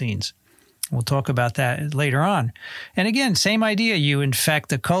 vaccines. We'll talk about that later on. And again, same idea. You infect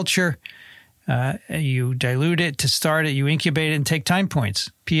the culture, you dilute it to start it, you incubate it and take time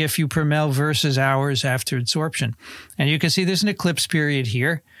points, PFU per mil versus hours after adsorption. And you can see there's an eclipse period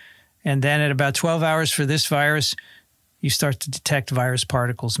here. And then at about 12 hours for this virus, you start to detect virus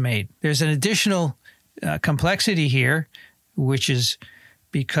particles made. There's an additional complexity here, which is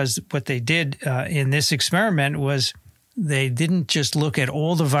because what they did in this experiment was they didn't just look at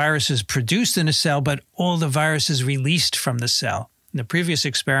all the viruses produced in a cell, but all the viruses released from the cell. In the previous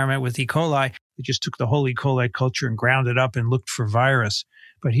experiment with E. coli, they just took the whole E. coli culture and ground it up and looked for virus.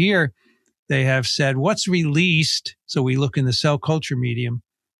 But here they have said, what's released? So we look in the cell culture medium,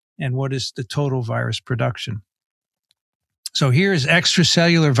 and what is the total virus production? So here's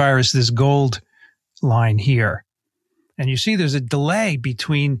extracellular virus, this gold line here. And you see there's a delay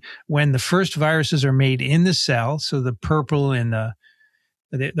between when the first viruses are made in the cell. So the purple and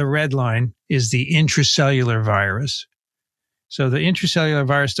the red line is the intracellular virus. So the intracellular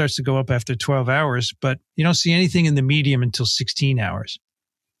virus starts to go up after 12 hours, but you don't see anything in the medium until 16 hours.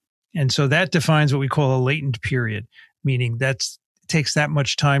 And so that defines what we call a latent period, meaning it takes that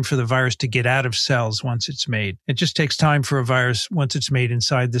much time for the virus to get out of cells once it's made. It just takes time for a virus, once it's made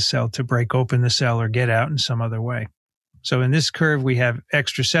inside the cell, to break open the cell or get out in some other way. So in this curve, we have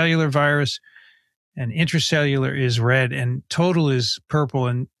extracellular virus, and intracellular is red, and total is purple,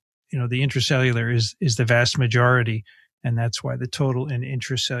 and the intracellular is the vast majority, and that's why the total and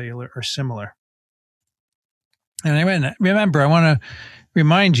intracellular are similar. And remember, I want to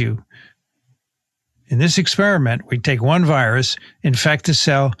remind you, in this experiment, we take one virus, infect a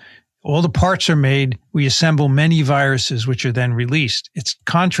cell, all the parts are made, we assemble many viruses, which are then released. It's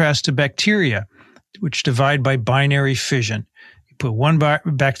contrast to bacteria, which divide by binary fission. You put one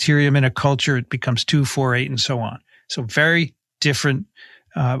bacterium in a culture, it becomes 2, 4, 8, and so on. So very different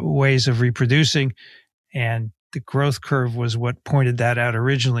ways of reproducing, and the growth curve was what pointed that out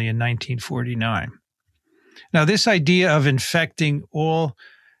originally in 1949. Now, this idea of infecting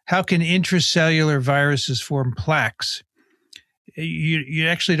how can intracellular viruses form plaques? You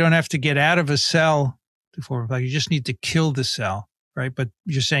actually don't have to get out of a cell to form a plaque. You just need to kill the cell, right? But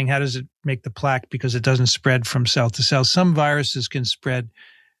you're saying, how does it make the plaque? Because it doesn't spread from cell to cell. Some viruses can spread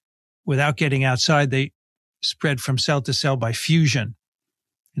without getting outside. They spread from cell to cell by fusion.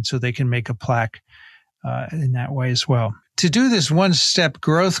 And so they can make a plaque in that way as well. To do this one-step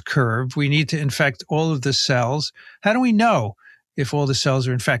growth curve, we need to infect all of the cells. How do we know if all the cells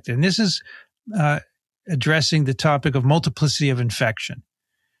are infected? And this is addressing the topic of multiplicity of infection.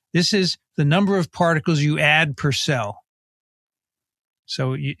 This is the number of particles you add per cell.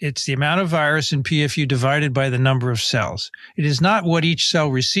 So it's the amount of virus in PFU divided by the number of cells. It is not what each cell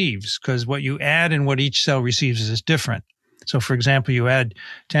receives, because what you add and what each cell receives is different. So, for example, you add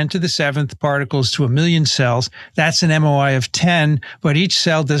 10 to the 7th particles to 1,000,000 cells. That's an MOI of 10, but each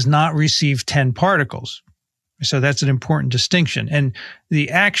cell does not receive 10 particles. So that's an important distinction. And the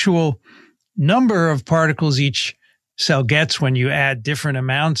actual number of particles each cell gets when you add different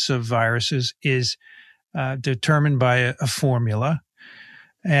amounts of viruses is determined by a formula.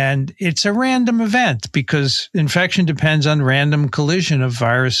 And it's a random event because infection depends on random collision of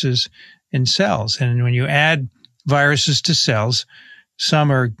viruses in cells. And when you add viruses to cells,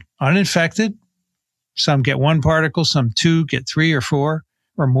 some are uninfected, some get 1 particle, some 2, get 3 or 4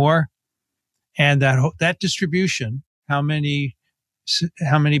 or more. And that distribution, how many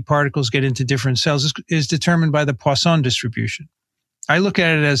particles get into different cells, is determined by the Poisson distribution. I look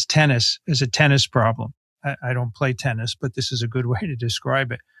at it as a tennis problem. I don't play tennis, but this is a good way to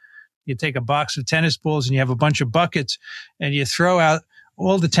describe it. You take a box of tennis balls and you have a bunch of buckets and you throw out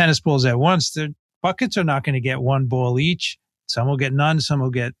all the tennis balls at once. The buckets are not going to get 1 ball each. Some will get none. Some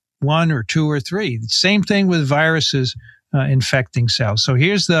will get 1 or 2 or 3. Same thing with viruses infecting cells. So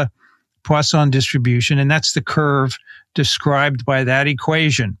here's the Poisson distribution, and that's the curve described by that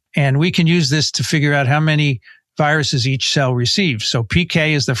equation. And we can use this to figure out how many viruses each cell receives. So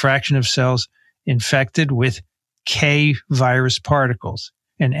pK is the fraction of cells infected with K virus particles,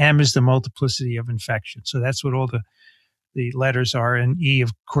 and M is the multiplicity of infection. So that's what all the letters are, and E,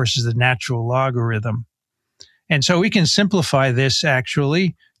 of course, is the natural logarithm. And so we can simplify this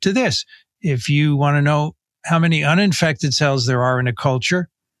actually to this. If you want to know how many uninfected cells there are in a culture,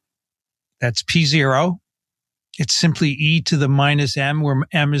 that's P0. It's simply E to the minus M, where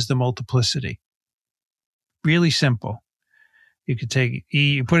M is the multiplicity. Really simple. You could take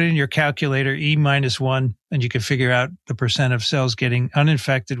E, you put it in your calculator, E minus 1, and you can figure out the percent of cells getting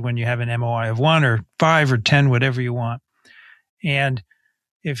uninfected when you have an MOI of 1 or 5 or 10, whatever you want. And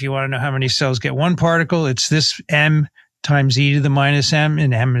if you want to know how many cells get 1 particle, it's this M times E to the minus M,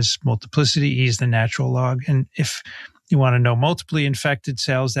 and M is multiplicity, E is the natural log. And if you want to know multiply infected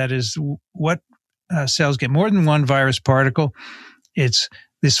cells, that is what cells get more than 1 virus particle, it's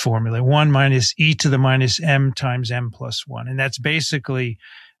this formula, 1 minus E to the minus M times M plus 1. And that's basically,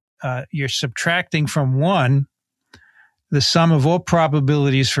 you're subtracting from 1 the sum of all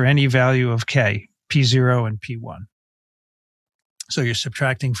probabilities for any value of K, P0 and P1. So you're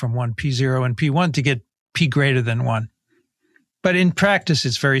subtracting from 1 P0 and P1 to get P greater than 1. But in practice,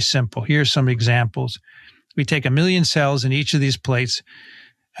 it's very simple. Here are some examples. We take 1,000,000 cells in each of these plates.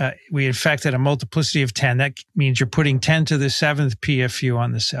 We infect at a multiplicity of 10. That means you're putting 10 to the 7th PFU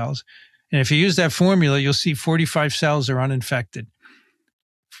on the cells. And if you use that formula, you'll see 45 cells are uninfected.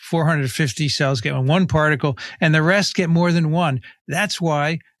 450 cells get 1 particle, and the rest get more than 1. That's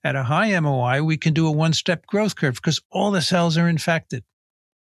why at a high MOI, we can do a one-step growth curve because all the cells are infected.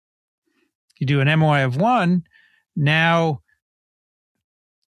 You do an MOI of 1, now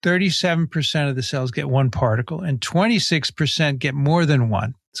 37% of the cells get 1 particle and 26% get more than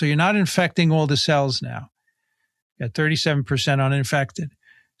 1. So you're not infecting all the cells now. You got 37% uninfected.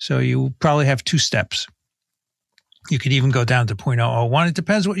 So you probably have 2 steps. You could even go down to 0.001. It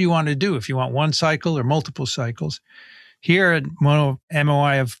depends what you want to do, if you want one cycle or multiple cycles. Here at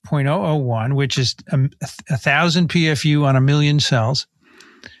MOI of 0.001, which is 1,000 PFU on 1,000,000 cells,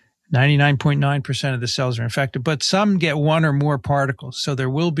 99.9% of the cells are infected, but some get one or more particles. So there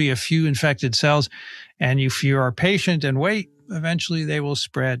will be a few infected cells, and if you are patient and wait, eventually they will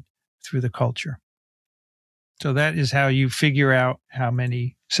spread through the culture. So that is how you figure out how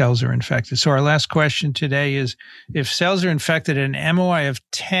many cells are infected. So our last question today is, if cells are infected at an MOI of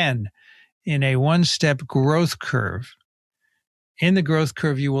 10 in a one-step growth curve, in the growth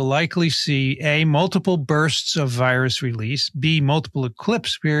curve, you will likely see A, multiple bursts of virus release, B, multiple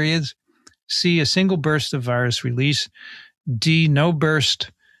eclipse periods, C, a single burst of virus release, D, no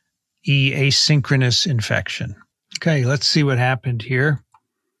burst, E, asynchronous infection. Okay, let's see what happened here.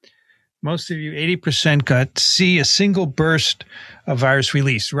 Most of you, 80% got C, a single burst of virus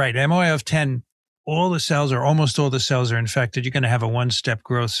release. Right, MOI of 10, all the cells or almost all the cells are infected. You're going to have a one-step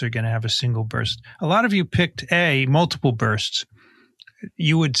growth, so you're going to have a single burst. A lot of you picked A, multiple bursts.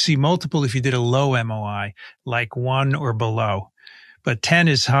 You would see multiple if you did a low MOI, like 1 or below. But 10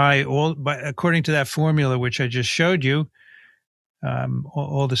 is high. According to that formula, which I just showed you,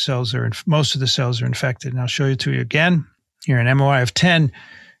 all the cells most of the cells are infected. And I'll show you to you again. Here, an MOI of 10.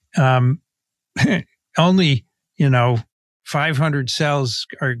 Only, 500 cells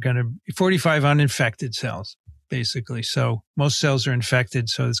are going to be 45 uninfected cells, basically. So most cells are infected,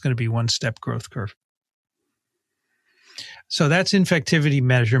 so it's going to be one-step growth curve. So that's infectivity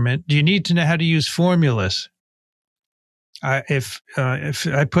measurement. Do you need to know how to use formulas? If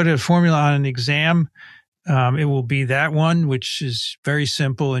I put a formula on an exam, it will be that one, which is very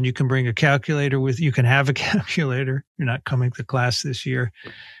simple, and you can bring a calculator with you. You can have a calculator. You're not coming to class this year.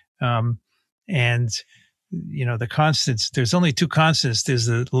 The constants, there's only two constants. There's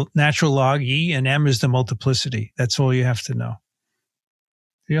the natural log E, and M is the multiplicity. That's all you have to know.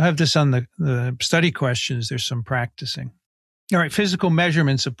 You'll have this on the study questions. There's some practicing. All right, physical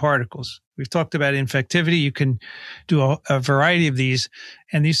measurements of particles. We've talked about infectivity. You can do a variety of these,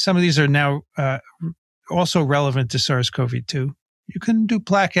 and some of these are now also relevant to SARS-CoV-2. You can do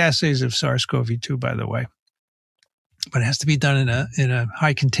plaque assays of SARS-CoV-2, by the way, but it has to be done in a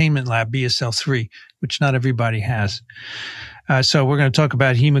high containment lab, BSL-3, which not everybody has. So we're going to talk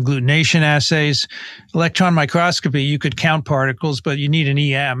about hemagglutination assays. Electron microscopy, you could count particles, but you need an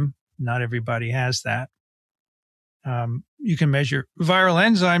EM. Not everybody has that. You can measure viral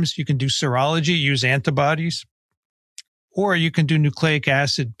enzymes. You can do serology, use antibodies, or you can do nucleic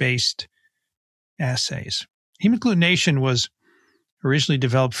acid-based assays. Hemagglutination was originally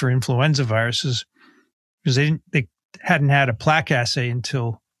developed for influenza viruses because they hadn't had a plaque assay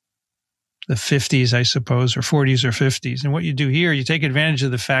until the 50s, I suppose, or 40s or 50s. And what you do here, you take advantage of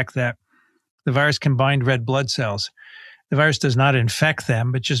the fact that the virus can bind red blood cells. The virus does not infect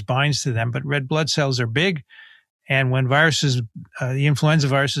them, but just binds to them. But red blood cells are big. And when viruses, the influenza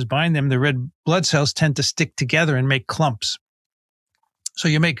viruses bind them, the red blood cells tend to stick together and make clumps. So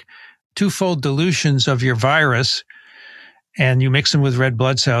you make twofold dilutions of your virus, and you mix them with red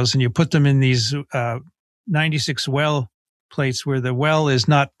blood cells, and you put them in these 96 well plates where the well is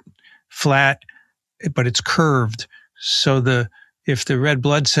not flat, but it's curved. So if the red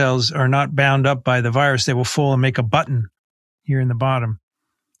blood cells are not bound up by the virus, they will fall and make a button here in the bottom.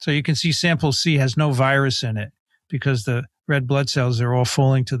 So you can see sample C has no virus in it, because the red blood cells are all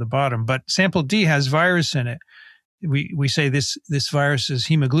falling to the bottom. But sample D has virus in it. We say this virus is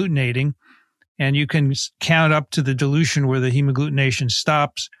hemaggglutinating, and you can count up to the dilution where the hemagglutination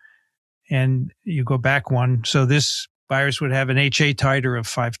stops, and you go back one. So this virus would have an HA titer of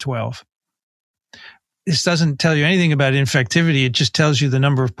 512. This doesn't tell you anything about infectivity. It just tells you the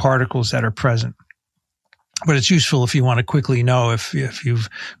number of particles that are present. But it's useful if you want to quickly know if you've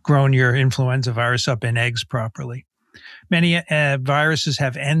grown your influenza virus up in eggs properly. Many viruses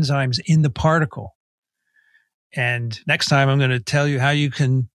have enzymes in the particle. And next time I'm going to tell you how you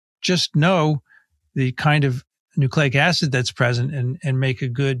can just know the kind of nucleic acid that's present and make a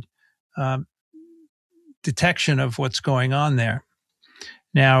good detection of what's going on there.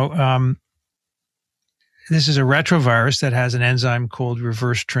 Now, this is a retrovirus that has an enzyme called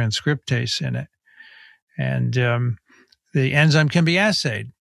reverse transcriptase in it. And the enzyme can be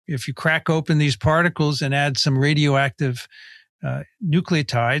assayed. If you crack open these particles and add some radioactive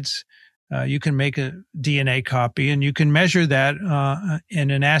nucleotides, you can make a DNA copy, and you can measure that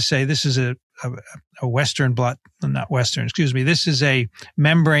in an assay. This is a Western blot, not Western, excuse me. This is a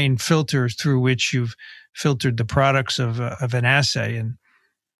membrane filter through which you've filtered the products of an assay. And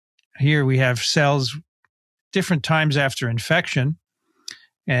here we have cells different times after infection.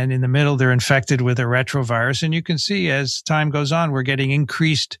 And in the middle, they're infected with a retrovirus. And you can see as time goes on, we're getting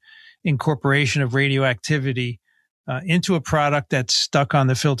increased incorporation of radioactivity into a product that's stuck on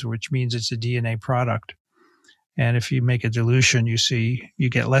the filter, which means it's a DNA product. And if you make a dilution, you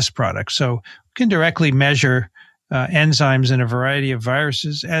get less product. So we can directly measure enzymes in a variety of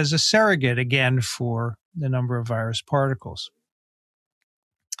viruses as a surrogate, again, for the number of virus particles.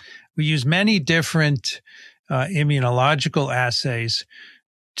 We use many different immunological assays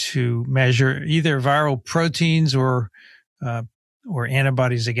to measure either viral proteins or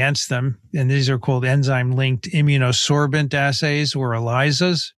antibodies against them. And these are called enzyme-linked immunosorbent assays, or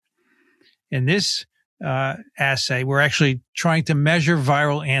ELISAs. In this assay, we're actually trying to measure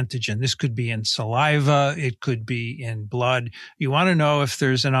viral antigen. This could be in saliva. It could be in blood. You want to know if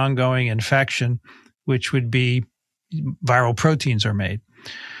there's an ongoing infection, which would be viral proteins are made.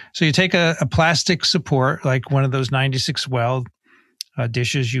 So you take a plastic support, like one of those 96 well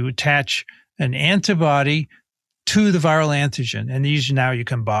dishes, you attach an antibody to the viral antigen. And these now you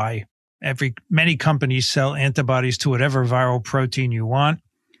can buy. Many companies sell antibodies to whatever viral protein you want.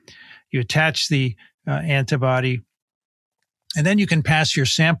 You attach the antibody, and then you can pass your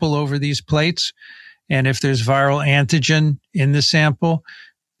sample over these plates. And if there's viral antigen in the sample,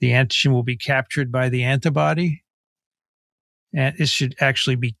 the antigen will be captured by the antibody. And it should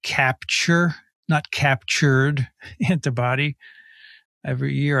actually be capture, not captured antibody.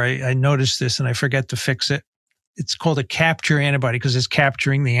 Every year I notice this and I forget to fix it. It's called a capture antibody because it's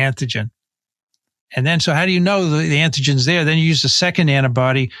capturing the antigen. And then, so how do you know the antigen's there? Then you use the second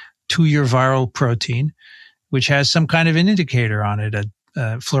antibody to your viral protein, which has some kind of an indicator on it,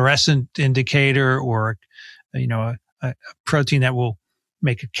 a fluorescent indicator, or a protein that will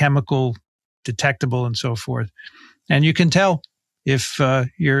make a chemical detectable and so forth. And you can tell if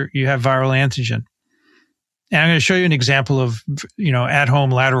you have viral antigen. And I'm going to show you an example of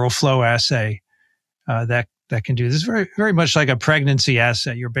at-home lateral flow assay that can do this. Very, very much like a pregnancy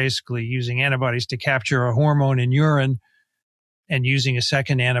assay. You're basically using antibodies to capture a hormone in urine and using a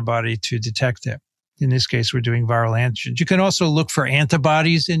second antibody to detect it. In this case, we're doing viral antigens. You can also look for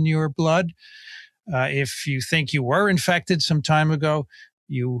antibodies in your blood. If you think you were infected some time ago,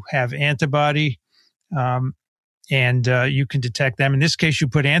 you have antibody, and you can detect them. In this case, you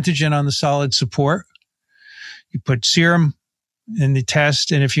put antigen on the solid support. You put serum in the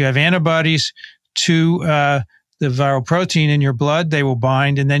test, and if you have antibodies to the viral protein in your blood, they will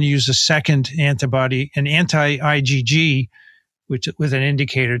bind, and then you use a second antibody, an anti-IgG, with an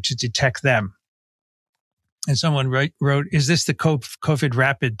indicator to detect them. And someone wrote, is this the COVID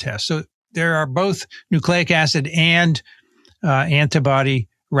rapid test? So there are both nucleic acid and antibody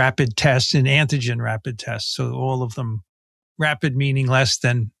rapid tests and antigen rapid tests. So all of them rapid, meaning less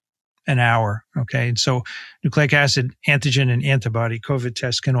than an hour. Okay. And so nucleic acid, antigen, and antibody COVID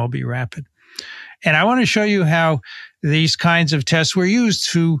tests can all be rapid. And I want to show you how these kinds of tests were used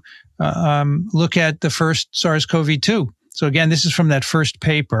to look at the first SARS-CoV-2. So again, this is from that first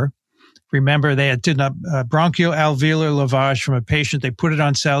paper. Remember, they did a bronchoalveolar lavage from a patient. They put it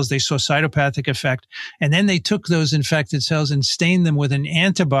on cells. They saw cytopathic effect. And then they took those infected cells and stained them with an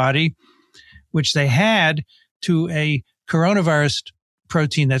antibody, which they had to a coronavirus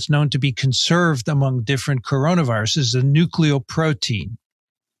protein that's known to be conserved among different coronaviruses, a nucleoprotein.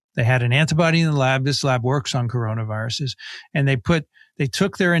 They had an antibody in the lab. This lab works on coronaviruses. And they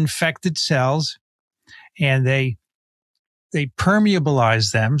took their infected cells and they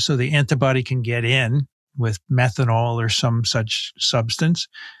permeabilize them so the antibody can get in with methanol or some such substance.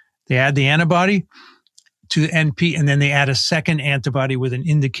 They add the antibody to NP, and then they add a second antibody with an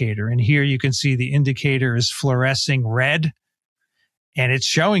indicator. And here you can see the indicator is fluorescing red, and it's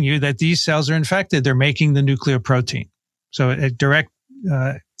showing you that these cells are infected. They're making the nucleoprotein. So a direct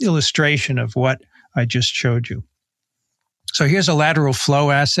illustration of what I just showed you. So here's a lateral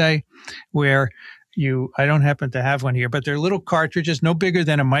flow assay where I don't happen to have one here, but they're little cartridges, no bigger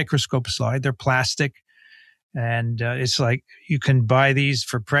than a microscope slide. They're plastic. And it's like you can buy these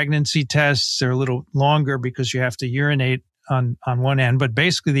for pregnancy tests. They're a little longer because you have to urinate on one end. But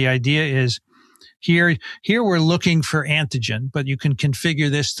basically the idea is here we're looking for antigen, but you can configure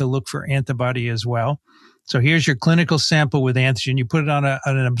this to look for antibody as well. So here's your clinical sample with antigen. You put it on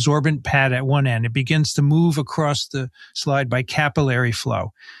an absorbent pad at one end. It begins to move across the slide by capillary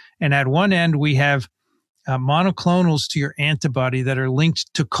flow. And at one end, we have monoclonals to your antibody that are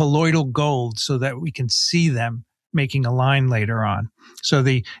linked to colloidal gold so that we can see them making a line later on. So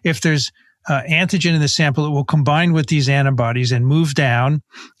if there's antigen in the sample, it will combine with these antibodies and move down.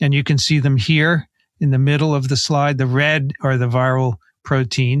 And you can see them here in the middle of the slide. The red are the viral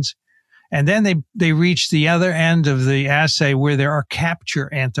proteins. And then they reach the other end of the assay where there are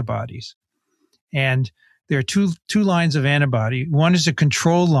capture antibodies. And there are two lines of antibody. One is a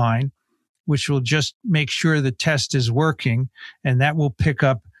control line, which will just make sure the test is working, and that will pick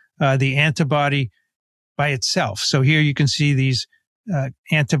up the antibody by itself. So here you can see these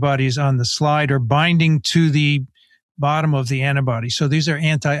antibodies on the slide are binding to the bottom of the antibody. So these are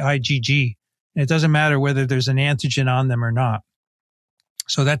anti-IgG. And it doesn't matter whether there's an antigen on them or not.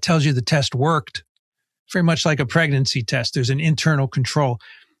 So that tells you the test worked, very much like a pregnancy test. There's an internal control.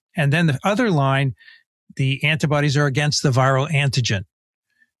 And then the other line, the antibodies are against the viral antigen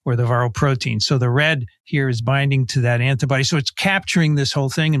or the viral protein. So the red here is binding to that antibody. So it's capturing this whole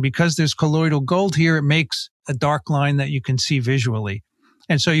thing. And because there's colloidal gold here, it makes a dark line that you can see visually.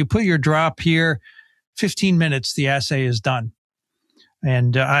 And so you put your drop here, 15 minutes, the assay is done.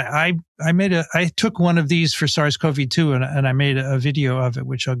 And I took one of these for SARS-CoV-2 and I made a video of it,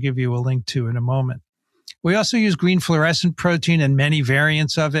 which I'll give you a link to in a moment. We also use green fluorescent protein and many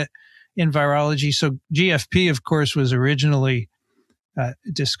variants of it in virology. So GFP, of course, was originally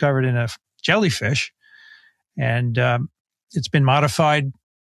discovered in a jellyfish, and it's been modified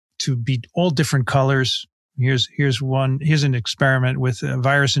to be all different colors. Here's an experiment with a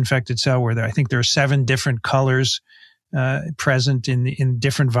virus-infected cell where I think there are 7 different colors present in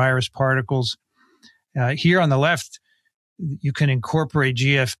different virus particles. Here on the left, you can incorporate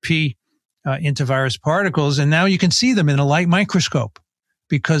GFP into virus particles, and now you can see them in a light microscope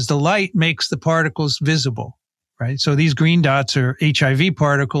because the light makes the particles visible, right? So these green dots are HIV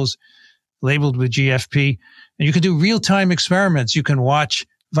particles labeled with GFP, and you can do real-time experiments. You can watch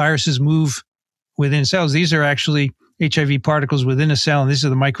viruses move within cells. These are actually HIV particles within a cell, and these are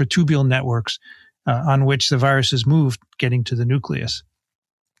the microtubule networks on which the viruses move, getting to the nucleus.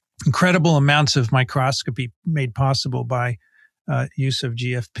 Incredible amounts of microscopy made possible by use of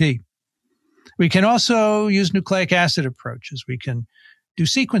GFP. We can also use nucleic acid approaches. We can do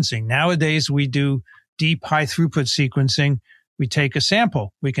sequencing. Nowadays, we do deep, high-throughput sequencing. We take a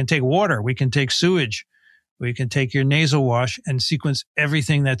sample. We can take water. We can take sewage. We can take your nasal wash and sequence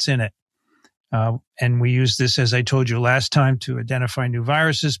everything that's in it. And we use this, as I told you last time, to identify new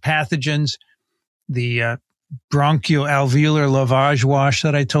viruses, pathogens. The bronchial alveolar lavage wash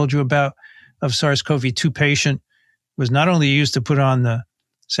that I told you about of SARS-CoV-2 patient was not only used to put on the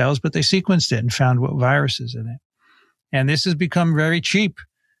cells, but they sequenced it and found what virus is in it. And this has become very cheap.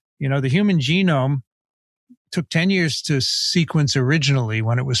 You know, the human genome took 10 years to sequence originally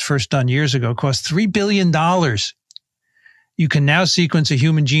when it was first done years ago. It cost $3 billion. You can now sequence a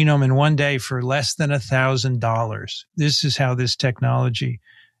human genome in one day for less than $1,000. This is how this technology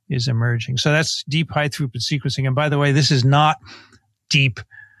is emerging. So that's deep, high-throughput sequencing. And by the way, this is not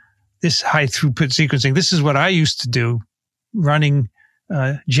this high-throughput sequencing. This is what I used to do, running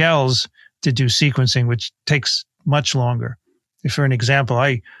gels to do sequencing, which takes much longer. For an example,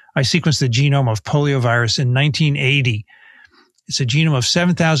 I sequenced the genome of poliovirus in 1980. It's a genome of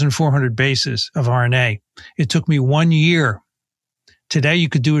 7,400 bases of RNA. It took me 1 year. Today, you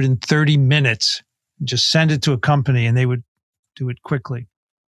could do it in 30 minutes. Just send it to a company and they would do it quickly.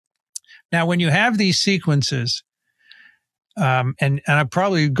 Now, when you have these sequences, and I'll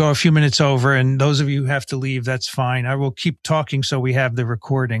probably go a few minutes over, and those of you who have to leave, that's fine. I will keep talking so we have the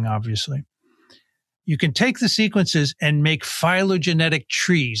recording, obviously. You can take the sequences and make phylogenetic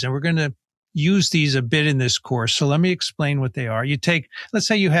trees, and we're going to use these a bit in this course. So let me explain what they are. You take, let's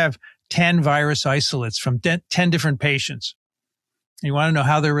say you have 10 virus isolates from 10 different patients. And you want to know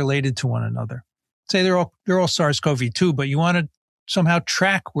how they're related to one another. Say they're all SARS-CoV-2, but you want to somehow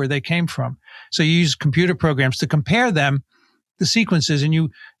track where they came from. So you use computer programs to compare them, the sequences, and you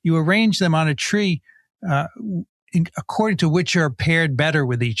arrange them on a tree according to which are paired better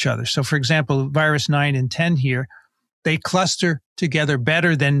with each other. So for example, virus 9 and 10 here, they cluster together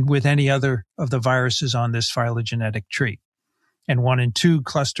better than with any other of the viruses on this phylogenetic tree. And 1 and 2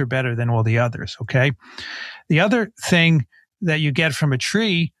 cluster better than all the others, okay? The other thing that you get from a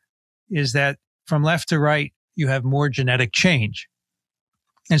tree is that from left to right, you have more genetic change.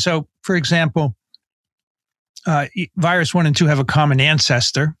 And so, for example, virus 1 and 2 have a common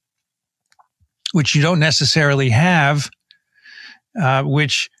ancestor, which you don't necessarily have,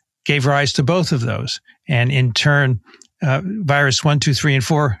 which gave rise to both of those. And in turn, virus 1, 2, 3, and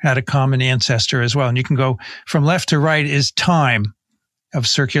 4 had a common ancestor as well. And you can go from left to right is time of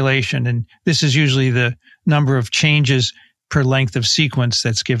circulation. And this is usually the number of changes per length of sequence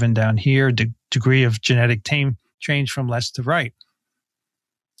that's given down here, degree of genetic change from left to right.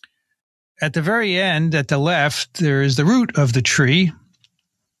 At the very end, at the left, there is the root of the tree,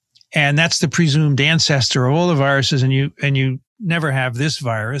 and that's the presumed ancestor of all the viruses, and you never have this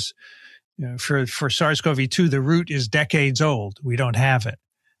virus. For SARS-CoV-2, the root is decades old. We don't have it.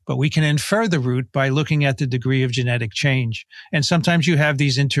 But we can infer the root by looking at the degree of genetic change. And sometimes you have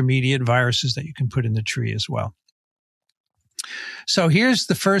these intermediate viruses that you can put in the tree as well. So here's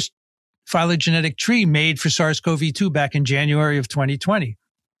the first phylogenetic tree made for SARS-CoV-2 back in January of 2020.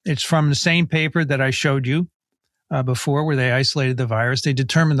 It's from the same paper that I showed you before, where they isolated the virus. They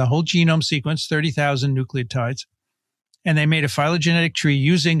determined the whole genome sequence, 30,000 nucleotides, and they made a phylogenetic tree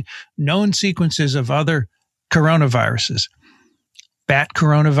using known sequences of other coronaviruses. Bat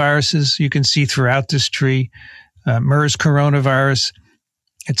coronaviruses, you can see throughout this tree, MERS coronavirus,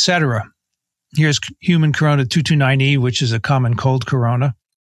 etc. Here's human corona 229E, which is a common cold corona.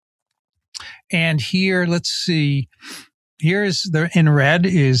 And here, let's see, here's in red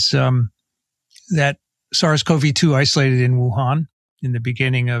is that SARS-CoV-2 isolated in Wuhan in the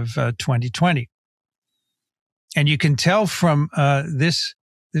beginning of 2020. And you can tell from this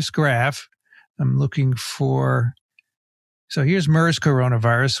graph, I'm looking for, so here's MERS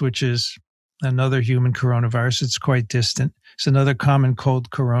coronavirus, which is another human coronavirus. It's quite distant. It's another common cold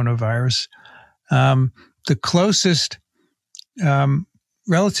coronavirus. The closest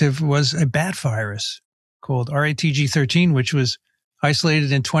relative was a bat virus called RATG13, which was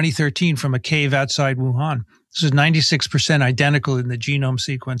isolated in 2013 from a cave outside Wuhan. This is 96% identical in the genome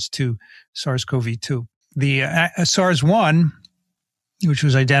sequence to SARS-CoV-2. The SARS-1, which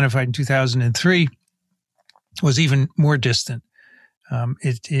was identified in 2003, was even more distant.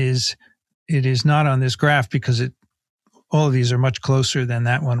 It is not on this graph because all of these are much closer than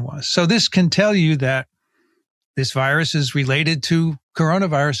that one was. So this can tell you that this virus is related to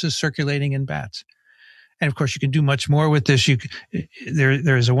coronaviruses circulating in bats. And of course, you can do much more with this.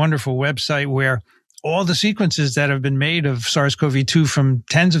 There is a wonderful website where all the sequences that have been made of SARS-CoV-2 from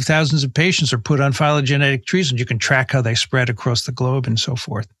tens of thousands of patients are put on phylogenetic trees, and you can track how they spread across the globe and so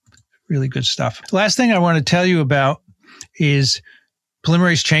forth. Really good stuff. The last thing I want to tell you about is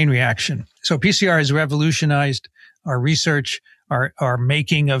polymerase chain reaction. So PCR has revolutionized our research, our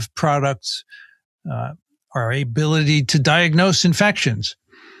making of products, our ability to diagnose infections.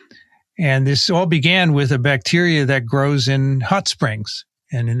 And this all began with a bacteria that grows in hot springs.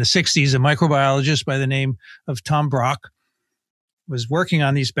 And in the 60s, a microbiologist by the name of Tom Brock was working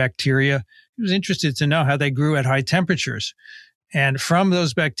on these bacteria. He was interested to know how they grew at high temperatures. And from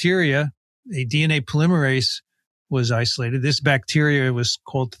those bacteria, a DNA polymerase was isolated. This bacteria was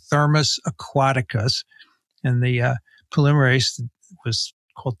called Thermus aquaticus, and the polymerase was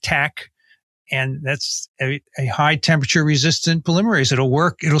called TAC. And that's a high temperature resistant polymerase. It'll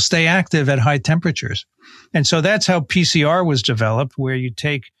work. It'll stay active at high temperatures. And so that's how PCR was developed, where you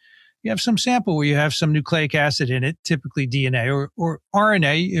have some sample where you have some nucleic acid in it, typically DNA or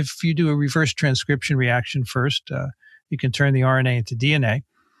RNA. If you do a reverse transcription reaction first, you can turn the RNA into DNA.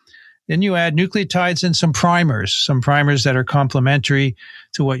 Then you add nucleotides and some primers that are complementary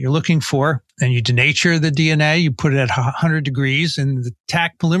to what you're looking for. And you denature the DNA, you put it at 100 degrees, and the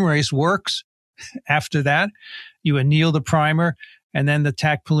TAC polymerase works. After that, you anneal the primer, and then the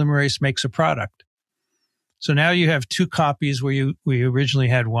TAC polymerase makes a product. So now you have two copies where we originally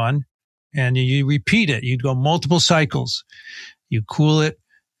had one, and you repeat it. You go multiple cycles. You cool it,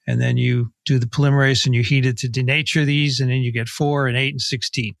 and then you do the polymerase, and you heat it to denature these, and then you get 4 and 8 and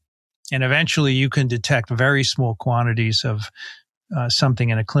 16. And eventually you can detect very small quantities of something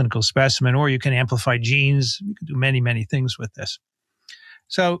in a clinical specimen, or you can amplify genes. You can do many, many things with this.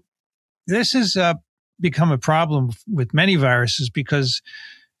 So this has become a problem with many viruses because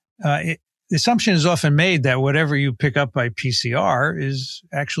the assumption is often made that whatever you pick up by PCR is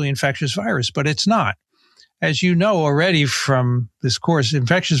actually infectious virus, but it's not. As you know already from this course,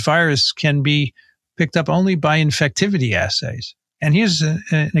 infectious virus can be picked up only by infectivity assays. And here's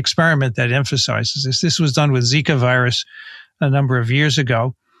an experiment that emphasizes this. This was done with Zika virus a number of years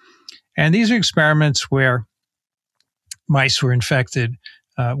ago. And these are experiments where mice were infected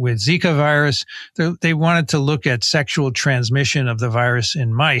with Zika virus. They wanted to look at sexual transmission of the virus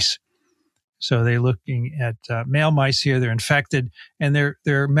in mice. So they're looking at male mice here. They're infected, and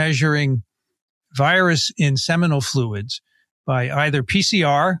they're measuring virus in seminal fluids by either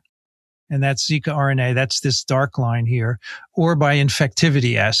PCR, and that's Zika RNA, that's this dark line here, or by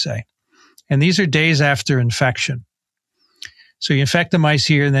infectivity assay. And these are days after infection. So you infect the mice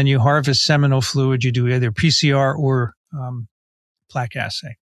here, and then you harvest seminal fluid. You do either PCR or plaque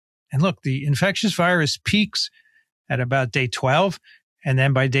assay. And look, the infectious virus peaks at about day 12, and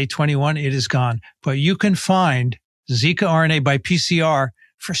then by day 21, it is gone. But you can find Zika RNA by PCR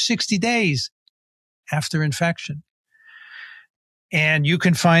for 60 days after infection. And you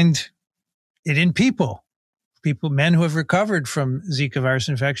can find it in people. men who have recovered from Zika virus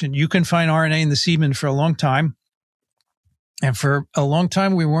infection, you can find RNA in the semen for a long time. And for a long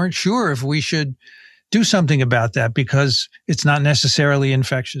time, we weren't sure if we should do something about that because it's not necessarily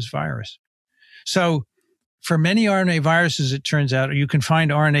infectious virus. So for many RNA viruses, it turns out you can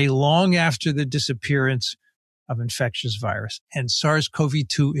find RNA long after the disappearance of infectious virus. And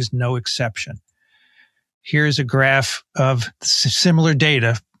SARS-CoV-2 is no exception. Here's a graph of similar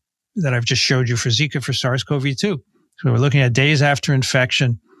data that I've just showed you for Zika for SARS-CoV-2. So we're looking at days after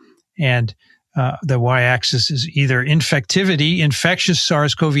infection, and the y-axis is either infectivity, infectious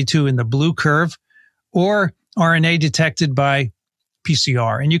SARS-CoV-2 in the blue curve, or RNA detected by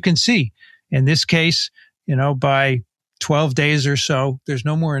PCR. And you can see in this case, by 12 days or so, there's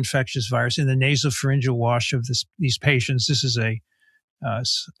no more infectious virus in the nasopharyngeal wash of these patients. This is a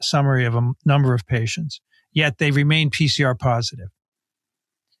summary of a number of patients. Yet they remain PCR positive.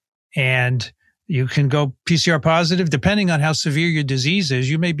 And you can go PCR positive depending on how severe your disease is.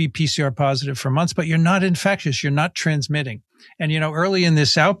 You may be PCR positive for months, but you're not infectious. You're not transmitting. And, early in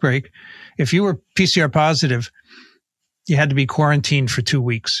this outbreak, if you were PCR positive, you had to be quarantined for 2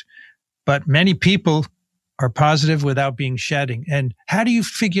 weeks. But many people are positive without being shedding. And how do you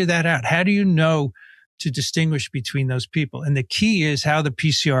figure that out? How do you know to distinguish between those people? And the key is how the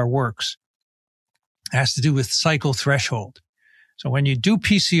PCR works. It has to do with cycle threshold. So when you do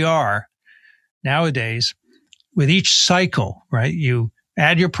PCR nowadays, with each cycle, right, you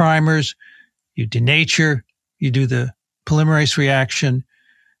add your primers, you denature, you do the polymerase reaction,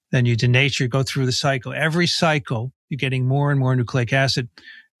 then you denature, go through the cycle. Every cycle, you're getting more and more nucleic acid.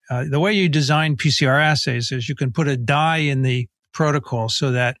 The way you design PCR assays is you can put a dye in the protocol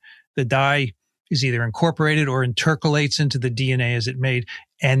so that the dye is either incorporated or intercalates into the DNA as it made,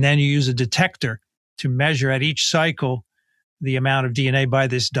 and then you use a detector to measure at each cycle the amount of DNA by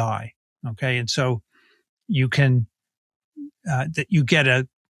this dye. Okay, and so you can you get a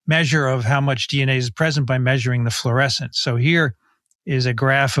measure of how much DNA is present by measuring the fluorescence. So here is a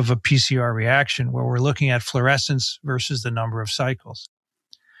graph of a PCR reaction where we're looking at fluorescence versus the number of cycles.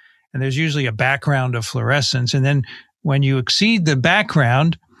 And there's usually a background of fluorescence. And then when you exceed the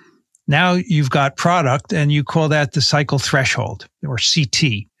background, now you've got product, and you call that the cycle threshold, or CT.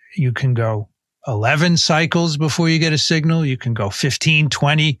 You can go 11 cycles before you get a signal. You can go 15,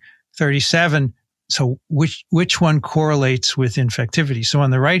 20, 37. So which one correlates with infectivity? So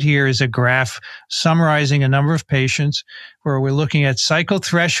on the right here is a graph summarizing a number of patients where we're looking at cycle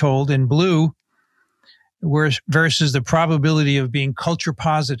threshold in blue versus the probability of being culture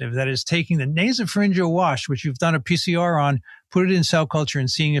positive. That is taking the nasopharyngeal wash, which you've done a PCR on, put it in cell culture and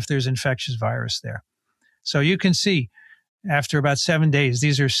seeing if there's infectious virus there. So you can see after about 7 days,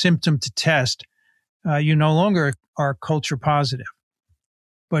 these are symptom to test. You no longer are culture positive,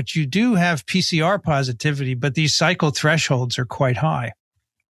 but you do have PCR positivity, but these cycle thresholds are quite high.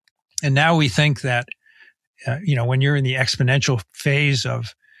 And now we think that, when you're in the exponential phase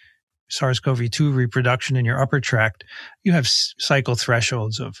of SARS-CoV-2 reproduction in your upper tract, you have cycle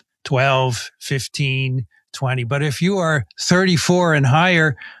thresholds of 12, 15, 20. But if you are 34 and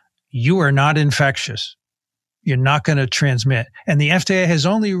higher, you are not infectious. You're not going to transmit. And the FDA has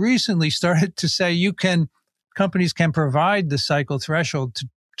only recently started to say companies can provide the cycle threshold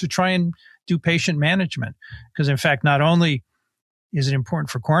to try and do patient management. Because in fact, not only is it important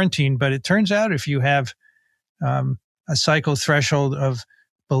for quarantine, but it turns out if you have a cycle threshold of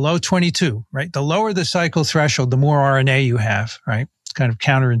below 22, right? The lower the cycle threshold, the more RNA you have, right? It's kind of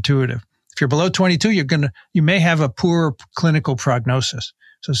counterintuitive. If you're below 22, you may have a poor clinical prognosis.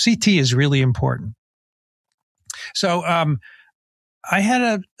 So CT is really important. So I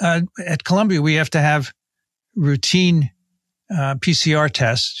had at Columbia, we have to have routine PCR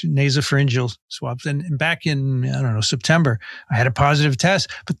tests, nasopharyngeal swabs. And back in, September, I had a positive test,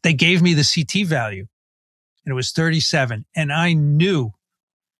 but they gave me the CT value and it was 37. And I knew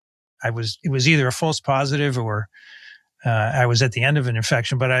it was either a false positive or I was at the end of an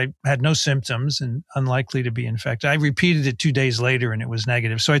infection, but I had no symptoms and unlikely to be infected. I repeated it 2 days later and it was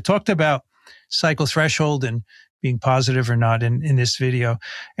negative. So I talked about cycle threshold and being positive or not in this video.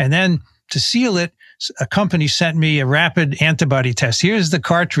 And then to seal it, a company sent me a rapid antibody test. Here's the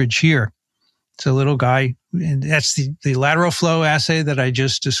cartridge here. It's a little guy, and that's the lateral flow assay that I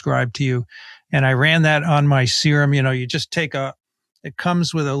just described to you. And I ran that on my serum. You just it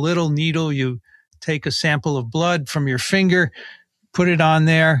comes with a little needle. You take a sample of blood from your finger, put it on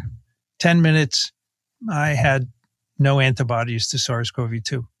there, 10 minutes. I had no antibodies to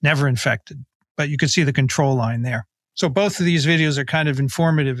SARS-CoV-2, never infected. But you can see the control line there. So both of these videos are kind of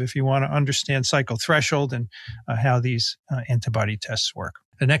informative if you want to understand cycle threshold and how these antibody tests work.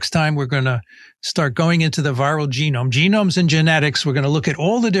 The next time we're going to start going into the viral genome, genomes and genetics. We're going to look at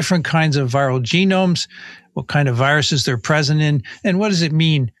all the different kinds of viral genomes, what kind of viruses they're present in, and what does it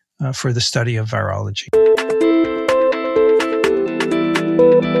mean for the study of virology.